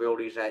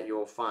vulnerabilities that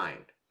you'll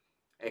find.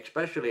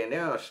 Especially, and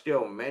there are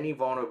still many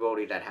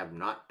vulnerabilities that have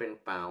not been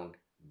found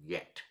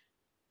yet.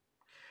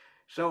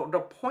 So the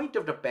point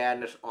of the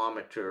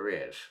Badness-O-Meter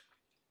is,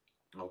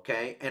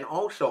 okay, and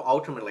also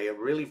ultimately it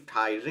really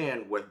ties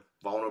in with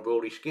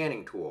vulnerability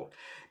scanning tool.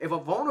 If a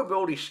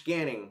vulnerability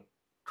scanning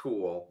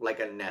tool like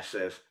a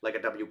Nessus, like a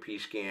WP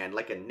scan,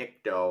 like a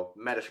NICTO,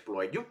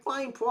 Metasploit, you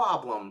find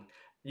problems,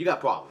 you got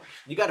problems.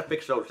 You got to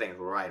fix those things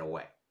right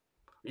away.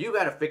 You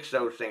got to fix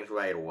those things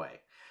right away.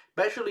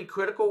 Especially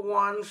critical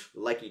ones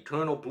like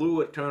Eternal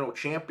Blue, Eternal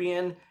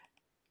Champion,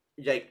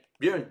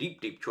 you're in deep,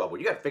 deep trouble.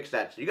 You got to fix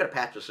that. You got to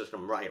patch the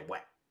system right away.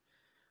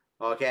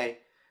 Okay?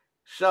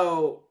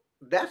 So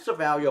that's the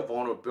value of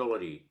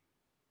vulnerability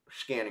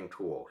scanning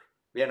tools.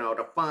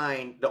 To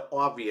find the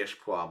obvious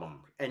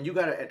problems. And you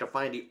got to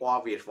find the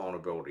obvious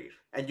vulnerabilities.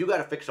 And you got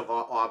to fix the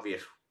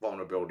obvious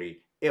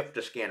vulnerability if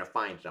the scanner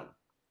finds them.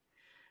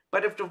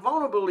 But if the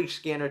vulnerability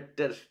scanner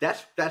does,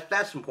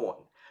 that's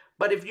important.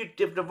 But if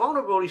the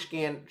vulnerability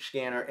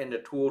scanner and the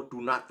tool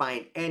do not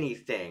find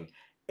anything,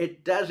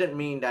 it doesn't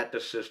mean that the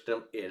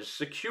system is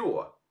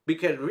secure.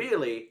 Because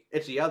really,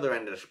 it's the other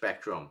end of the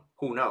spectrum.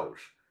 Who knows?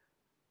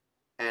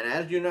 And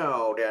as you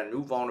know, there are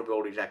new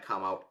vulnerabilities that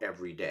come out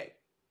every day.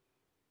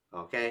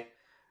 Okay?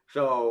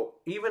 So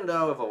even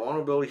though if a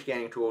vulnerability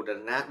scanning tool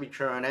does not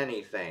return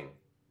anything,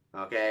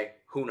 okay,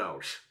 who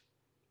knows?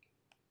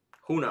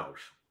 Who knows?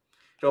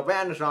 So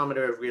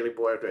Badness-O-Meter really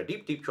boils to a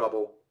deep, deep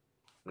trouble.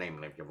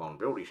 Namely, if your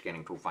vulnerability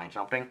scanning tool finds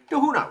something,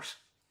 who knows?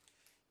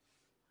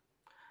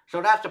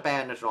 So that's the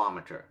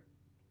Badness-O-Meter.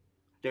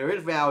 There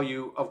is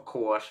value, of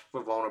course,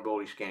 for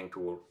vulnerability scanning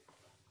tools,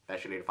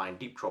 especially to find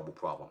deep trouble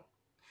problem.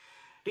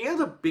 The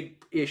other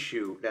big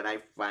issue that I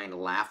find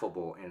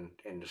laughable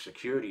in the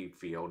security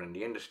field and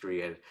the industry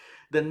is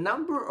the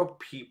number of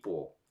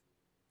people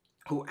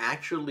who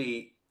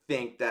actually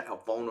think that a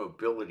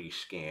vulnerability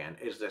scan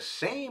is the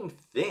same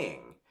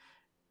thing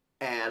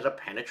as a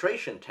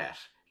penetration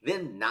test.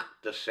 They're not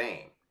the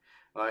same.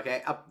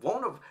 Okay,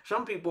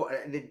 some people,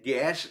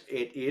 yes,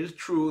 it is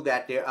true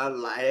that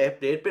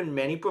there's been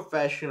many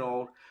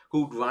professionals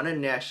who'd run a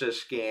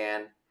Nessus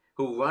scan,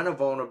 who run a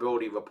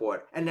vulnerability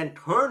report, and then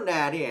turn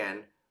that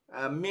in,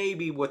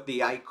 maybe with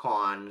the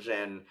icons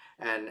and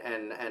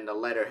the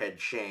letterhead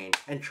chain,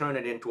 and turn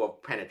it into a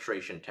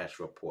penetration test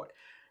report.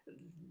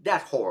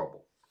 That's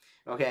horrible.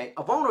 Okay,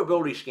 a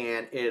vulnerability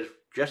scan is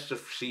just to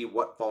see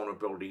what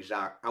vulnerabilities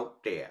are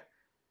out there.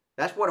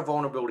 That's what a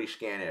vulnerability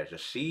scan is, to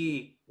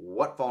see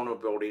what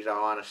vulnerabilities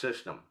are on a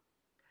system.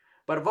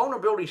 But a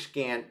vulnerability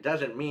scan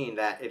doesn't mean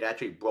that it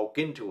actually broke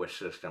into a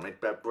system.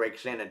 It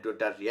breaks in and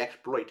does the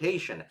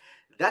exploitation.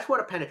 That's what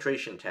a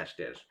penetration test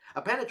is.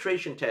 A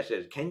penetration test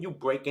is, can you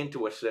break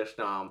into a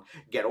system,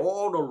 get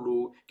all the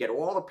loot, get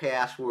all the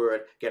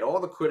password, get all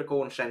the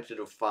critical and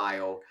sensitive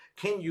file?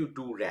 Can you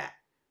do that?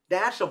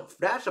 That's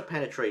a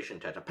penetration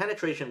test. A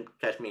penetration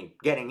test means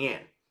getting in,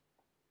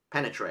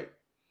 penetrate.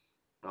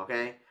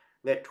 Okay?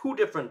 They're two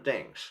different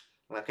things.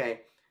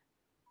 Okay?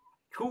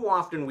 Too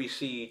often we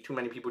see too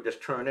many people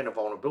just turn in a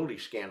vulnerability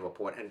scan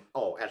report and,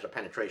 oh, as a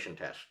penetration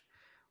test.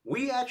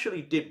 We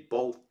actually did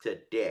both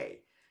today.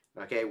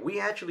 Okay, we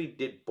actually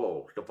did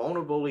both. The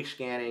vulnerability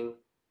scanning,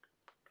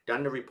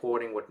 done the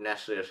reporting with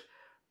Nessus,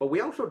 but we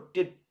also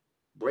did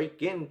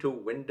break into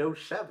Windows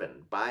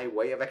 7 by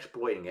way of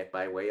exploiting it,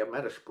 by way of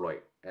Metasploit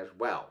as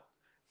well.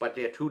 But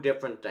they're two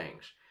different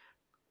things.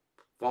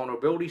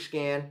 Vulnerability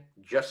scan,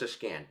 just a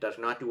scan, does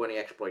not do any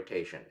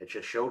exploitation. It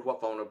just shows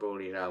what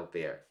vulnerabilities are out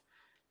there.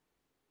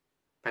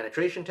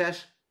 Penetration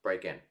test,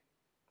 break in.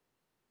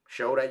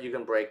 Show that you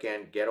can break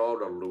in, get all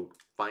the loot,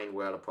 find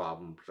where the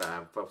problems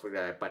are,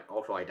 but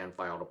also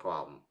identify all the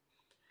problem.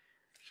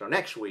 So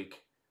next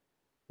week,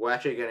 we're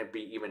actually going to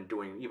be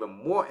doing even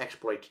more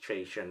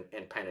exploitation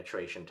and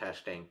penetration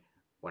testing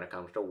when it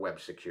comes to web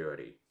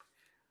security.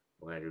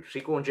 We're going to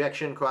do SQL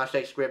injection,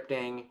 cross-site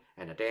scripting,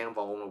 and a damn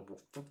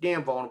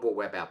vulnerable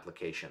web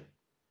application.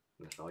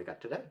 And that's all I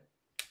got today.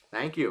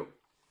 Thank you.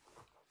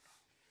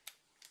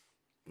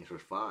 This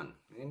was fun.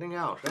 Anything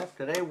else?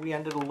 Today we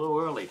ended a little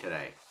early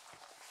today.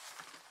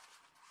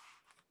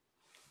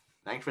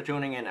 Thanks for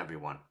tuning in,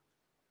 everyone.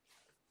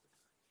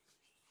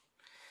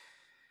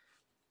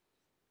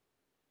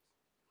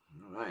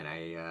 All right,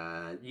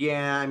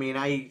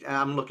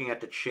 I'm looking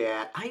at the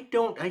chat.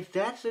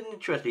 That's an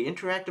interesting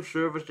interactive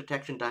service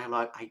detection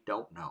dialogue. I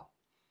don't know.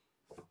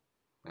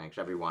 Thanks,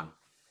 everyone.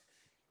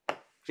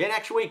 See you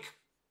next week.